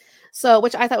 So,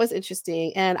 which I thought was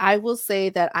interesting. And I will say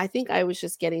that I think I was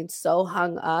just getting so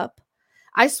hung up.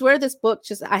 I swear this book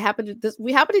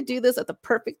we happen to do this at the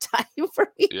perfect time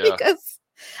for me, because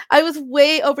I was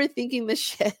way overthinking the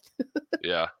shit.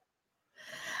 Yeah.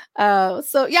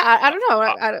 So yeah, I don't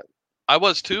know. I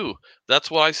was too.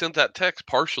 That's why I sent that text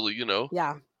partially,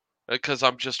 Yeah. because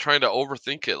I'm just trying to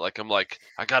overthink it. Like I'm like,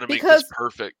 I got to make this Because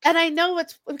perfect. and I know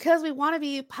it's because we want to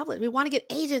be public. We want to get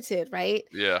agented, right?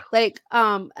 Yeah. Like,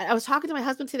 I was talking to my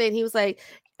husband today, and he was like,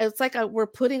 "It's like we're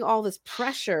putting all this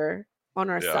pressure on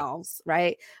Yeah. ourselves,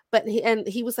 right?" But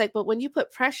he was like, "But when you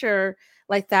put pressure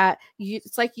like that,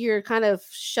 it's like you're kind of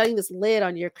shutting this lid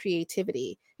on your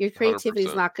creativity. Your creativity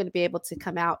is 100%. not going to be able to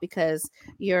come out because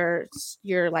you're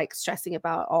like stressing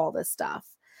about all this stuff."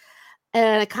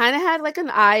 And I kind of had like an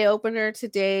eye opener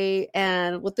today.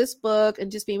 And with this book and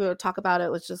just being able to talk about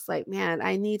it was just like, man,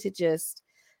 I need to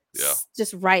Yeah.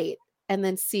 just write and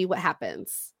then see what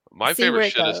happens. My See favorite where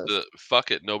it shit is goes. the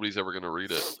fuck it. Nobody's ever gonna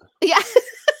read it. Yeah.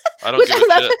 I don't Which give I a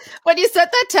love shit. it. When you sent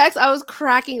that text, I was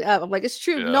cracking up. I'm like, it's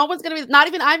true. Yeah. No one's gonna read it. Not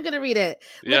even I'm gonna read it.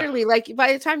 Yeah. Literally, like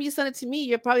by the time you send it to me,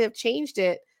 you probably have changed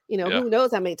it, Yeah. who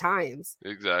knows how many times.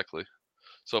 Exactly.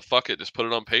 So fuck it. Just put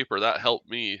it on paper. That helped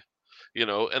me,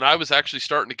 And I was actually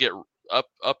starting to get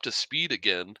up to speed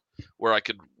again, where I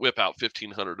could whip out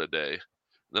 1,500 a day.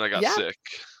 Then I got Yeah. sick,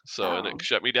 and it Oh.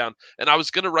 shut me down. And I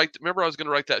was gonna write. Remember, I was gonna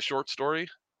write that short story.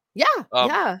 Yeah.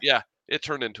 Yeah. Yeah, it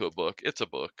turned into a book. It's a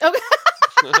book. Okay.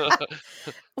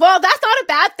 Well, that's not a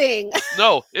bad thing.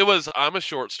 No, it was. I'm a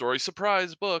short story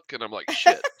surprise book, and I'm like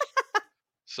shit.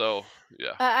 So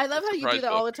yeah, I love it's a how you do surprise that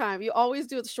book. all the time. You always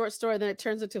do a short story, then it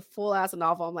turns into a full ass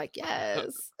novel. I'm like,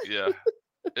 yes. Yeah,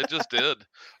 it just did.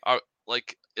 I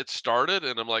like it started,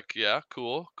 and I'm like, yeah,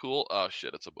 cool, cool. Oh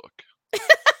shit, it's a book.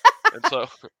 And so,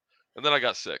 and then I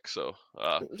got sick. So,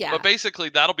 but Yeah. basically,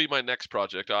 that'll be my next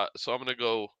project. So I'm gonna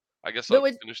go. I guess But I'll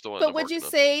would finish the one but I'm working on.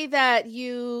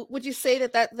 would you say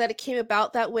that it came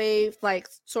about that way, like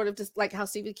sort of just like how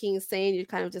Stephen King is saying, you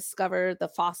kind of discovered the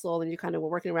fossil and you kind of were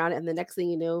working around it, and the next thing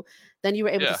you knew, then you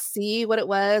were able to Yeah, see what it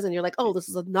was, and you're like, oh, this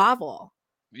is a novel.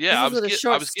 This yeah. isn't a I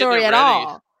short was getting story it at ready.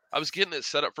 all. I was getting it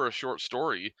set up for a short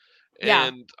story, Yeah.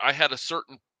 and I had a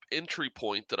certain entry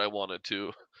point that I wanted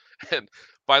to, and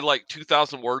by like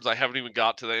 2,000 words, I haven't even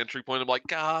got to the entry point. I'm like,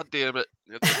 God damn it,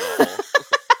 it's a novel.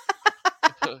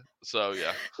 So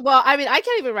yeah, Well, I mean, I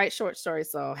can't even write short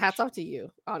stories, so hats off to you,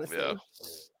 yeah. honestly.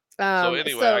 So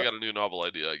anyway, I So got a new novel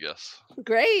idea, I guess.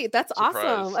 great. That's awesome.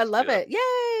 Surprise. I love Yeah. it.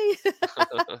 Yay.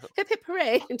 Hip hip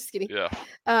hooray. I'm just kidding. Yeah.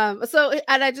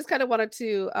 And I just kind of wanted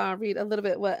to read a little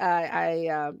bit what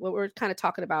we're kind of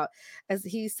talking about, as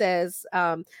he says,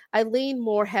 I lean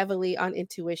more heavily on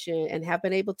intuition and have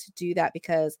been able to do that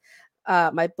because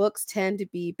my books tend to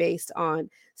be based on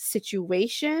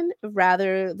situation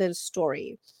rather than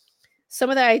story. Some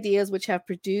of the ideas which have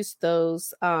produced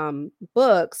those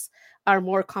books are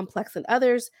more complex than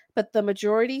others, but the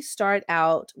majority start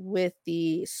out with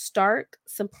the stark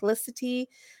simplicity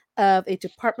of a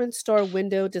department store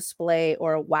window display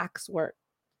or a waxwork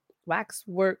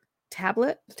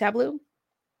tableau.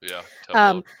 Yeah.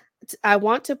 Um, Tableau. I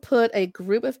want to put a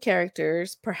group of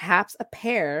characters, perhaps a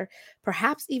pair,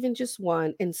 perhaps even just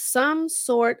one, in some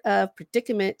sort of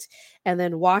predicament, and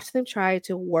then watch them try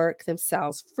to work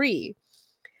themselves free.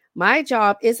 My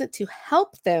job isn't to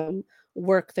help them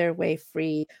work their way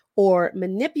free or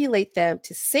manipulate them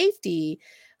to safety.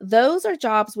 Those are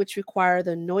jobs which require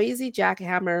the noisy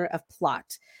jackhammer of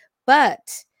plot,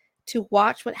 but to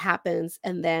watch what happens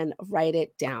and then write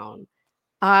it down.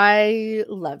 I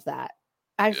love that.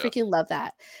 I Yeah. freaking love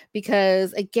that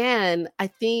because, again, I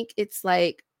think it's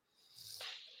like,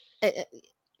 eh,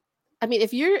 I mean,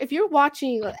 if you're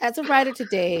watching as a writer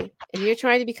today and you're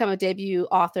trying to become a debut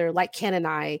author like Ken and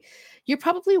I, you're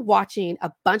probably watching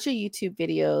a bunch of YouTube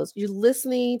videos, you're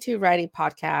listening to writing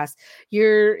podcasts,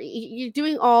 you're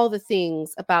doing all the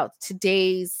things about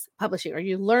today's publishing, or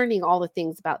you're learning all the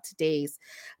things about today's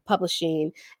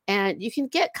publishing, and you can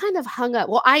get kind of hung up.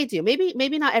 Well, I do. Maybe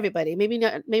not everybody. Maybe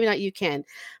not you can,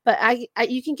 but I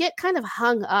you can get kind of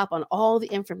hung up on all the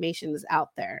information that's out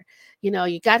there.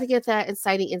 You got to get that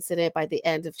inciting incident by the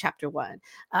end of chapter one.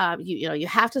 You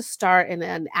have to start in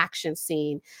an action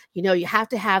scene. You have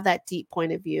to have that deep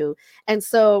point of view. And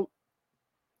so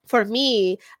for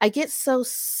me, I get so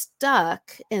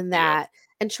stuck in Yeah. that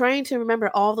and trying to remember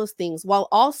all those things while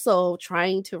also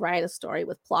trying to write a story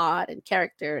with plot and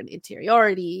character and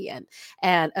interiority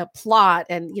and a plot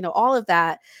and all of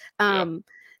that. Yeah. um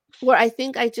where I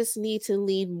think I just need to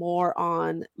lean more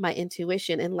on my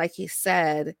intuition, and like he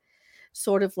said,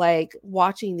 sort of like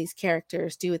watching these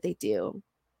characters do what they do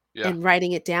Yeah. and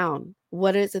writing it down.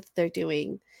 What is it that they're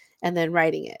doing? And then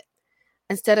writing it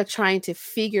instead of trying to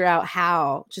figure out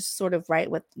how, just sort of write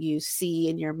what you see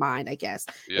in your mind, I guess,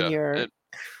 in Yeah. your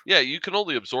Yeah, you can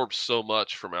only absorb so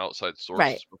much from outside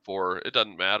Right. sources before it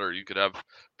doesn't matter. You could have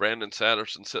Brandon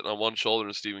Sanderson sitting on one shoulder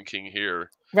and Stephen King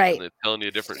here, and Right. they're telling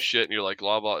you different shit, and you're like,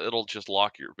 blah blah. It'll just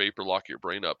lock your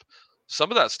brain up.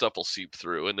 Some of that stuff will seep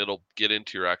through, and it'll get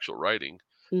into your actual writing.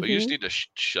 But you just Mhm. need to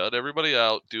shut everybody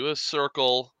out, do a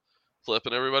circle,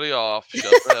 flipping everybody off,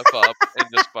 shut the f up,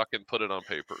 and just fucking put it on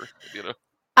paper. You know?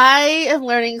 I am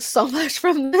learning so much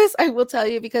from this, I will tell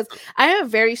you, because I am a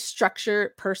very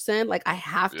structured person. Like, I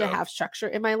have to Yeah, have structure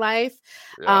in my life.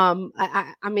 yeah,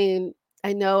 I mean,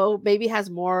 I know maybe it has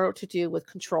more to do with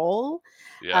control.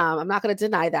 yeah. I'm not going to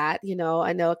deny that.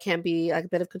 I know it can be like a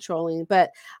bit of controlling,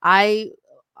 but I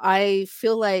I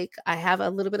feel like I have a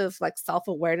little bit of like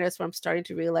self-awareness where I'm starting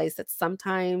to realize that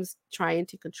sometimes trying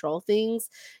to control things,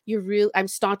 I'm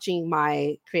staunching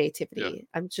my Yeah. creativity.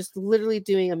 I'm just literally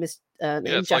doing an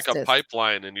Yeah, it's like a injustice.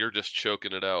 pipeline and you're just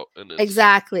choking it out and it's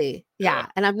Exactly. yeah, Yeah.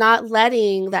 And I'm not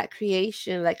letting that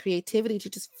creation, that creativity to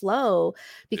just flow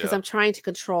because yeah, I'm trying to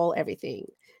control everything.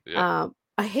 yeah.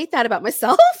 I hate that about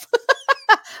myself.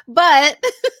 but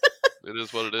It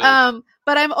is what it is.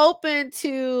 but I'm open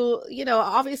to,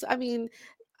 obviously, I mean,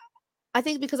 I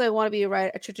think because I want to be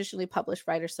a traditionally published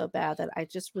writer so bad that I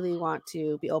just really want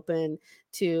to be open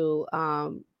to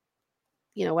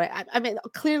what I mean,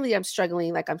 clearly I'm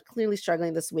struggling. Like I'm clearly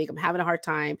struggling this week. I'm having a hard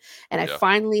time. And I Yeah.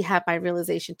 finally had my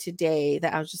realization today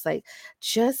that I was just like,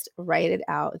 just write it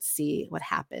out and see what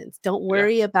happens. Don't Yeah.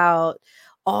 worry about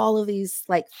all of these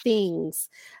like things.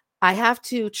 I have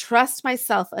to trust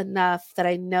myself enough that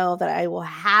I know that I will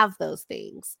have those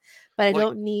things, but I Like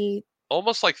don't need.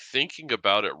 almost like thinking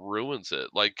about it ruins it.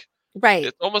 Like Right.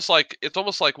 it's almost like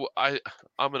I'm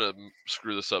gonna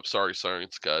screw this up. Sorry,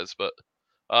 science guys, but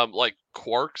like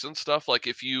quarks and stuff. Like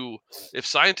if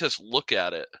scientists look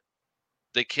at it,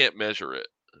 they can't measure it.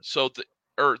 So the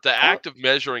Oh, act of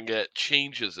measuring it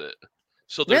changes it.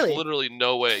 So there's really? literally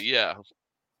no way. Yeah,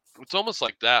 it's almost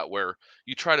like that where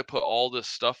you try to put all this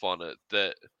stuff on it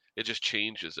that it just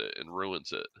changes it and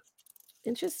ruins it.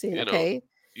 Interesting. You know, Okay.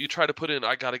 you try to put in,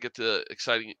 I got to get the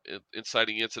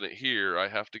inciting incident here. I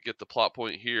have to get the plot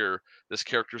point here. This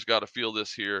character's got to feel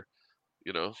this here.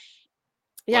 You know,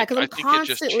 Yeah, like because I I'm think it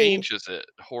just constantly. changes it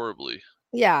horribly.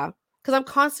 Yeah, because I'm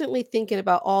constantly thinking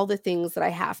about all the things that I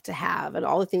have to have and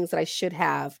all the things that I should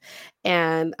have,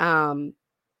 and,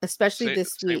 especially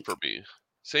this Same for week. me.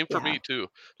 Same for Yeah. me too.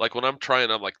 Like when I'm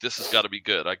trying, I'm like, this has got to be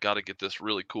good. I got to get this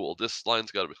really cool. This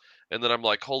line's got to be. And then I'm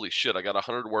like, holy shit, I got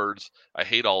 100 words. I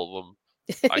hate all of them.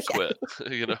 I Yeah. quit.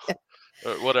 you know,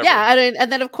 or whatever. Yeah,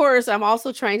 and then, of course, I'm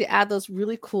also trying to add those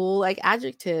really cool, like,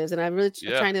 adjectives, and I'm really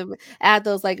Yeah, trying to add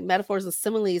those, like, metaphors and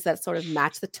similes that sort of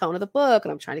match the tone of the book,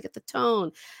 and I'm trying to get the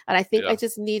tone, and I think I yeah.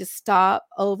 just need to stop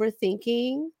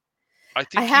overthinking. I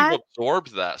I think you've had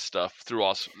absorbed that stuff through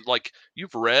us. Like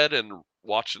you've read and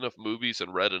watched enough movies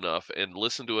and read enough and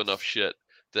listened to enough shit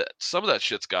that some of that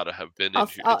shit's got to have been in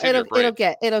you. I'll It's in your brain.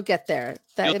 it'll get there.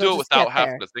 That You'll it'll do it just without get having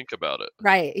there. to think about it.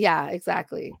 Right, yeah,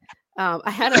 exactly.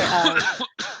 I had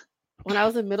when I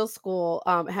was in middle school,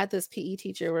 I had this PE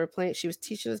teacher, she was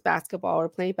teaching us basketball, we are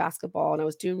playing basketball, and I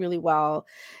was doing really well,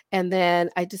 and then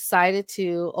I decided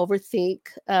to overthink,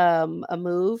 a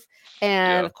move,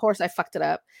 and Yeah. of course, I fucked it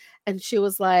up, and she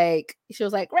was like,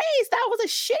 "Grace, that was the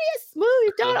shittiest move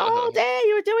you've done all day,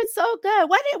 you were doing so good.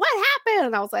 What happened?"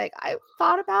 And I was like, "I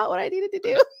thought about what I needed to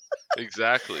do,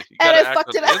 Exactly. You got and to I act fucked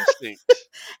on it up." instinct.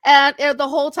 And the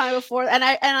whole time before, and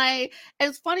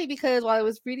it's funny because while I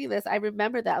was reading this, I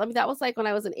remember that. I mean, that was like when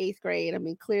I was in 8th grade. I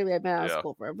mean, clearly I've been out of Yeah.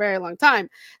 school for a very long time.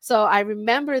 So I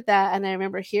remembered that, and I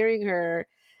remember hearing her,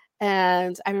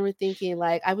 and I remember thinking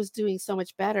like I was doing so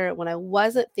much better when I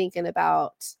wasn't thinking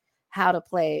about how to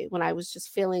play, when I was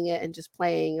just feeling it and just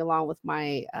playing along with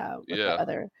my Yeah.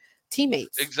 other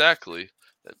teammates. Exactly.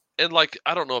 And like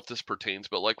I don't know if this pertains,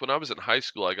 but like when I was in high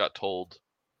school, I got told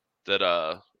that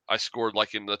I scored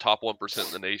like in the top 1%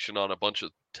 in the nation on a bunch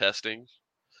of testing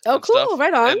Oh, and stuff, cool!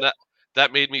 Right on. and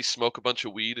that made me smoke a bunch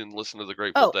of weed and listen to the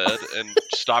Grateful Oh, Dead and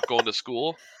stop going to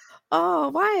school. oh,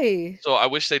 why? So I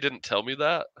wish they didn't tell me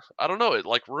that. I don't know, it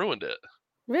like ruined it,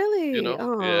 you Really? know?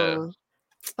 Yeah. Oh,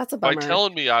 that's a By bummer.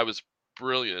 telling me I was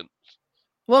brilliant,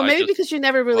 Well, I maybe just because you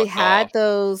never really fucked had off.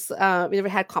 you never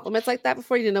had compliments like that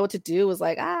before, you didn't know what to do, it was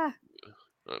like, "Ah."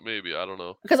 Maybe, I don't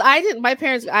know. Because I didn't my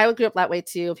parents I grew up that way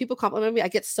too. People compliment me, I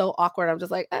get so awkward, I'm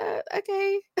just like,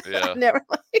 okay." I Yeah. never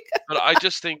like But I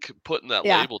just think putting that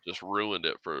Yeah, label just ruined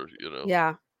it for,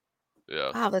 yeah.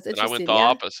 yeah. Wow, that's And I went interesting, the yeah.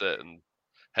 opposite and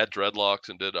had dreadlocks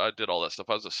and I did all that stuff.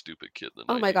 I was a stupid kid in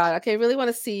the Oh my 90s. god, okay, really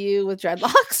wanna see you with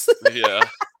dreadlocks. Yeah.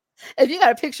 If you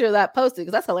got a picture of that posted,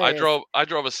 because that's hilarious. I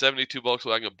drove a 72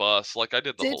 Volkswagen bus. Like, I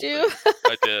did the Did whole you? thing.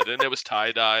 I did, and it was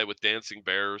tie-dye with dancing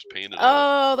bears painted on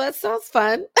it. Oh, that sounds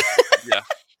fun. Yeah.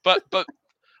 But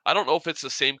I don't know if it's the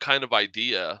same kind of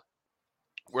idea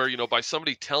where, by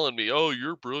somebody telling me, "Oh,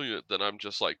 you're brilliant," then I'm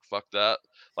just like, "Fuck that."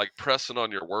 Like, pressing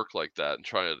on your work like that and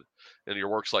trying and your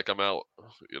work's like, "I'm out,"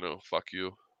 "Fuck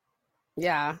you."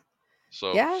 Yeah.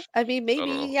 So, Yeah. I mean, I don't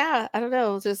maybe, know. yeah. I don't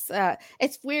know. Just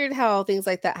it's weird how things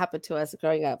like that happen to us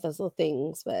growing up, those little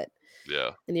things, but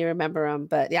Yeah. and you remember them.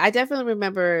 But yeah, I definitely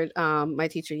remembered my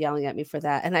teacher yelling at me for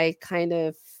that. And I kind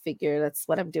of figure that's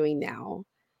what I'm doing now.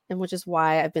 And which is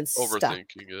why I've been stuck.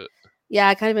 Overthinking it. Yeah,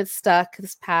 I kind of been stuck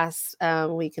this past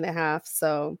week and a half.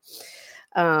 So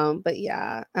but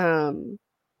yeah.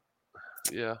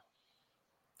 Yeah.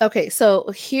 Okay, so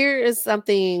here is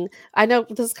something. I know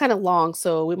this is kind of long,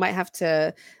 so we might have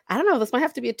to. I don't know. This might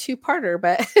have to be a two-parter,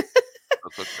 but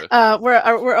That's okay.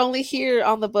 we're only here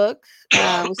on the book.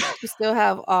 We still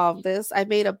have this. I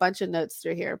made a bunch of notes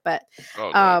through here, but Oh,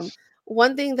 um, nice.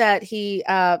 one thing that he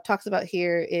talks about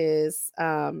here is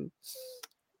uh,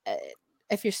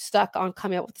 if you're stuck on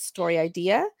coming up with a story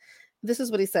idea, this is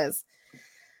what he says.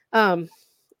 Um,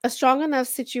 a strong enough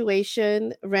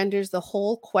situation renders the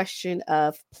whole question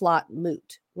of plot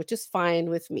moot, which is fine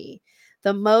with me.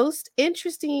 The most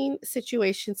interesting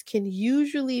situations can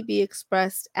usually be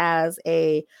expressed as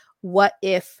a what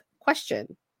if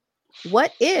question.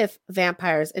 What if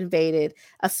vampires invaded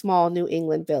a small New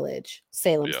England village,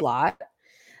 Salem's Yeah. Lot?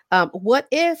 What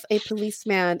if a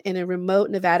policeman in a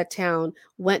remote Nevada town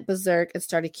went berserk and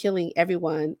started killing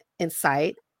everyone in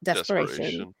sight?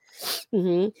 Desperation.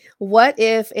 Desperation. What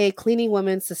if a cleaning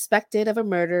woman suspected of a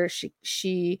murder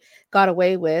she got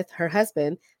away with, her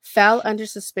husband, fell under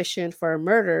suspicion for a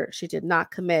murder she did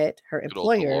not commit, her Good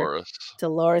old employer, Dolores.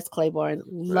 Dolores Claiborne?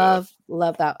 Yeah.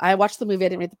 Love that. I watched the movie. I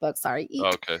didn't read the book. Sorry. Eek.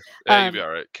 Okay. Yeah, you'll be Um,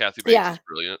 alright. Kathy Bates yeah. is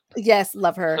brilliant. Yes,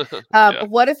 love her. Yeah.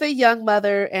 What if a young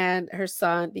mother and her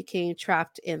son became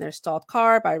trapped in their stalled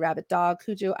car by a rabid dog,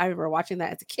 Cujo? I remember watching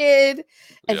that as a kid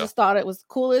and Yeah. just thought it was the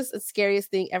coolest and scariest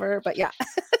thing ever. But yeah.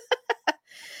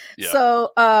 Yeah.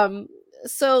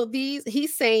 So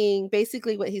he's saying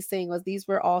basically what he's saying was these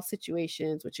were all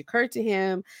situations which occurred to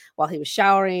him while he was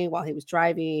showering, while he was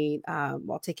driving,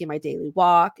 while taking my daily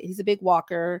walk. He's a big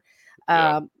walker.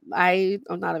 Yeah. I'm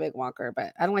not a big walker,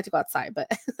 but I don't like to go outside.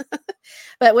 But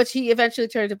but which he eventually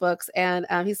turned to books, and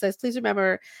he says, please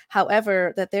remember,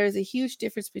 however, that there is a huge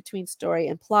difference between story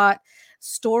and plot.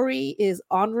 Story is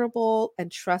honorable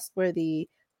and trustworthy.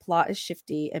 Plot is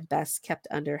shifty and best kept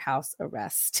under house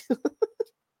arrest.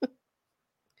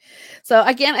 So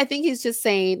again, I think he's just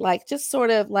saying, like, just sort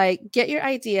of like get your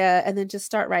idea and then just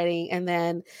start writing, and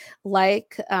then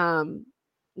like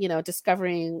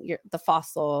discovering the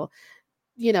fossil,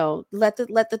 let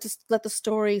the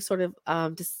story sort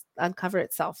of just uncover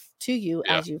itself to you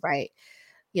Yeah. as you write,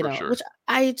 For sure. which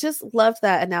I just loved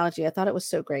that analogy. I thought it was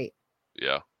so great.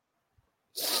 Yeah.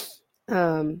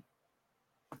 Um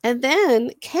and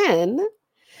then Ken,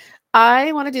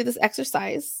 I want to do this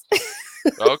exercise.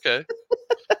 Okay.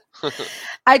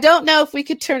 I don't know if we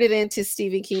could turn it into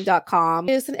StephenKing.com.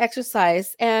 It's an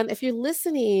exercise. And if you're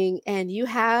listening and you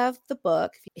have the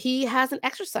book, he has an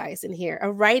exercise in here,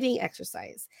 a writing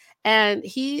exercise. And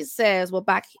he says, well,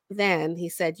 back then he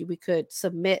said we could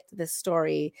submit this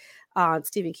story on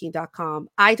StephenKing.com.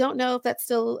 I don't know if that's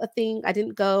still a thing. I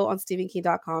didn't go on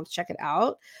StephenKing.com to check it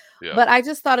out. Yeah. But I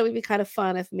just thought it would be kind of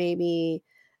fun if maybe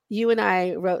you and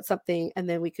I wrote something and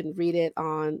then we can read it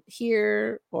on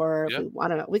here, or if Yeah. I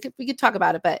don't know, we could talk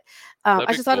about it. But That'd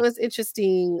I be just thought it cool. was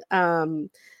interesting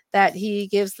that he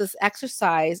gives this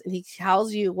exercise and he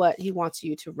tells you what he wants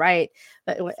you to write,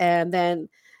 and then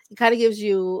he kind of gives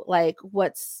you like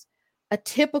what's a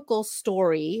typical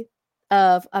story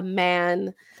of a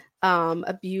man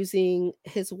abusing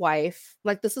his wife.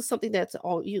 Like, this is something that's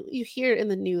all you hear in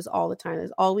the news all the time.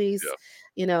 There's always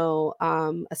Yeah.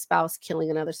 a spouse killing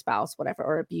another spouse, whatever,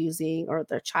 or abusing, or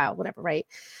their child, whatever, right?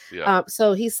 Yeah.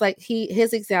 So he's like,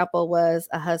 his example was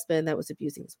a husband that was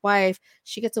abusing his wife.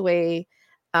 She gets away,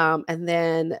 and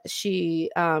then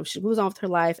she moves on with her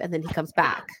life, and then he comes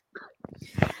back.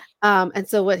 And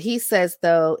so what he says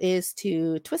though is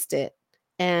to twist it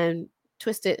and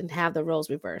have the roles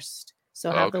reversed.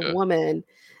 So have the Okay. woman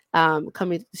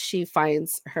coming, she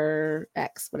finds her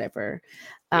ex, whatever.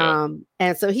 Yeah.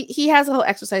 And so he has a whole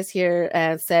exercise here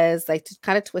and says, like, to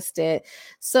kind of twist it.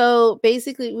 So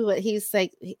basically what he's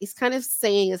like, he's kind of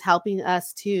saying is helping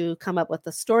us to come up with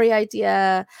a story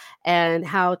idea and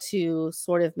how to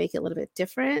sort of make it a little bit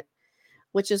different.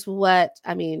 which is what,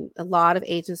 I mean, a lot of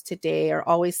agents today are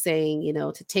always saying,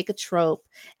 to take a trope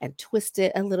and twist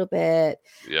it a little bit,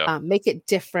 make it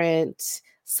different,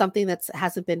 something that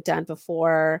hasn't been done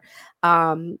before.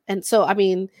 And so, I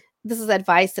mean, this is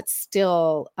advice that's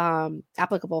still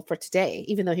applicable for today,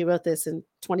 even though he wrote this in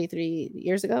 23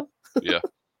 years ago. Yeah.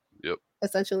 Yep.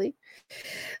 Essentially.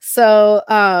 So,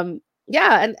 yeah.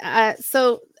 And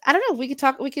so I don't know, we could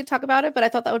talk about it, but I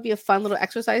thought that would be a fun little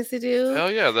exercise to do.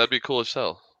 Hell yeah. That'd be cool as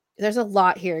hell. There's a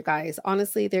lot here, guys.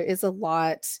 Honestly, there is a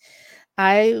lot.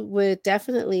 I would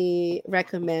definitely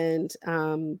recommend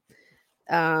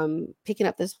picking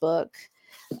up this book.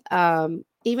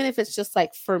 Even if it's just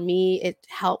like, for me, it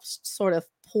helps sort of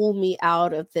pull me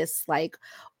out of this like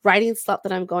writing slump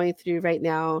that I'm going through right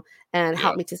now, and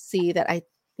help me to see that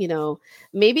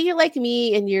maybe you're like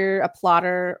me and you're a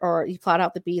plotter, or you plot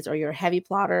out the beats, or you're a heavy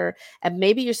plotter, and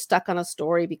maybe you're stuck on a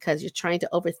story because you're trying to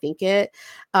overthink it.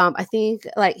 I think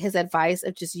like his advice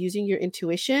of just using your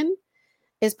intuition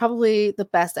is probably the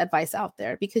best advice out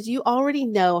there, because you already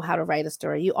know how to write a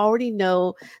story. You already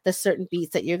know the certain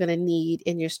beats that you're going to need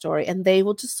in your story, and they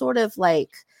will just sort of like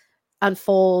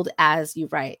unfold as you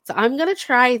write. So I'm going to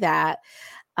try that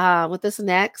with this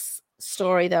next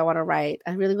story that I want to write.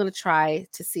 I'm really going to try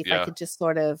to see if I can just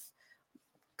sort of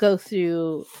go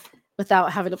through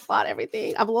without having to plot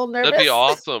everything. I'm a little nervous. That'd be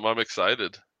awesome. I'm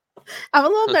excited. I'm a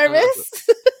little nervous.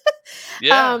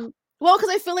 Yeah. Well,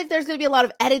 because I feel like there's going to be a lot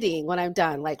of editing when I'm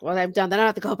done. Like when I'm done, then I don't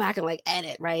have to go back and like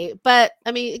edit, right? But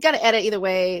I mean, you got to edit either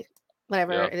way.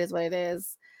 Whatever, it is what it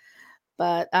is.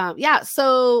 But yeah,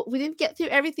 so we didn't get through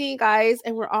everything, guys,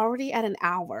 and we're already at an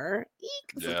hour.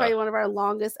 This is probably one of our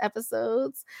longest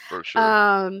episodes. For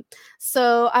sure.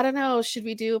 So I don't know. Should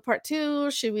we do a part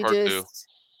 2? Should we do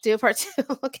a part 2?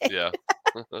 Okay. Yeah.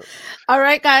 All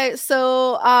right, guys.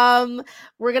 So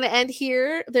we're gonna end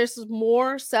here. There's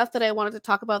more stuff that I wanted to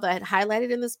talk about that I had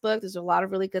highlighted in this book. There's a lot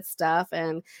of really good stuff,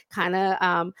 and kind of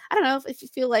I don't know if you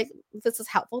feel like this is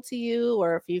helpful to you,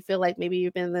 or if you feel like maybe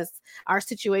you've been in our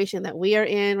situation that we are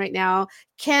in right now.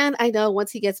 Ken, I know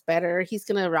once he gets better, he's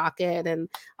gonna rock it, and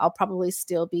I'll probably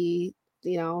still be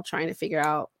trying to figure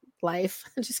out life.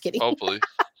 Just kidding. Hopefully.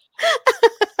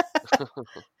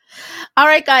 All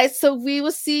right, guys. So we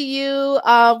will see you.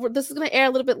 This is going to air a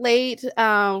little bit late.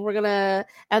 And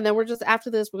then we're just, after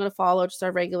this, we're going to follow just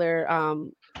our regular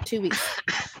 2 weeks,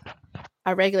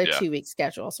 our regular 2-week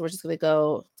schedule. So we're just going to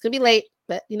go. It's going to be late,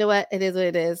 but you know what? It is what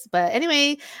it is. But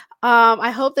anyway,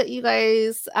 I hope that you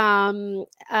guys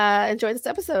enjoyed this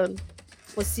episode.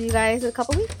 We'll see you guys in a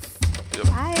couple weeks. Yep.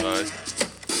 Bye.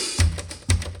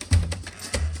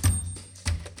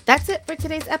 That's it for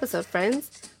today's episode,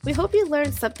 friends. We hope you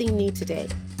learned something new today.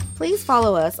 Please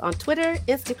follow us on Twitter,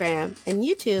 Instagram, and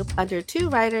YouTube under Two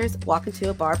Writers Walk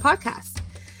Into a Bar podcast.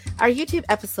 Our YouTube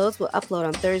episodes will upload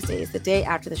on Thursdays, the day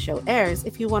after the show airs,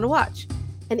 if you want to watch.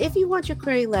 And if you want your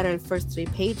query letter and first 3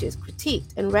 pages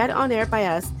critiqued and read on air by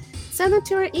us, send them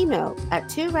to our email at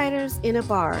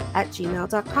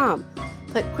twowritersinabar@gmail.com.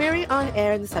 Put query on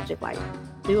air in the subject line.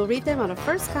 We will read them on a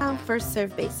first-come,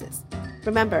 first-served basis.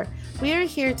 Remember, we are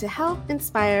here to help,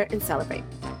 inspire, and celebrate.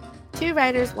 Two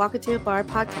Writers Walk Into a Bar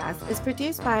podcast is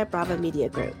produced by Bravo Media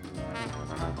Group.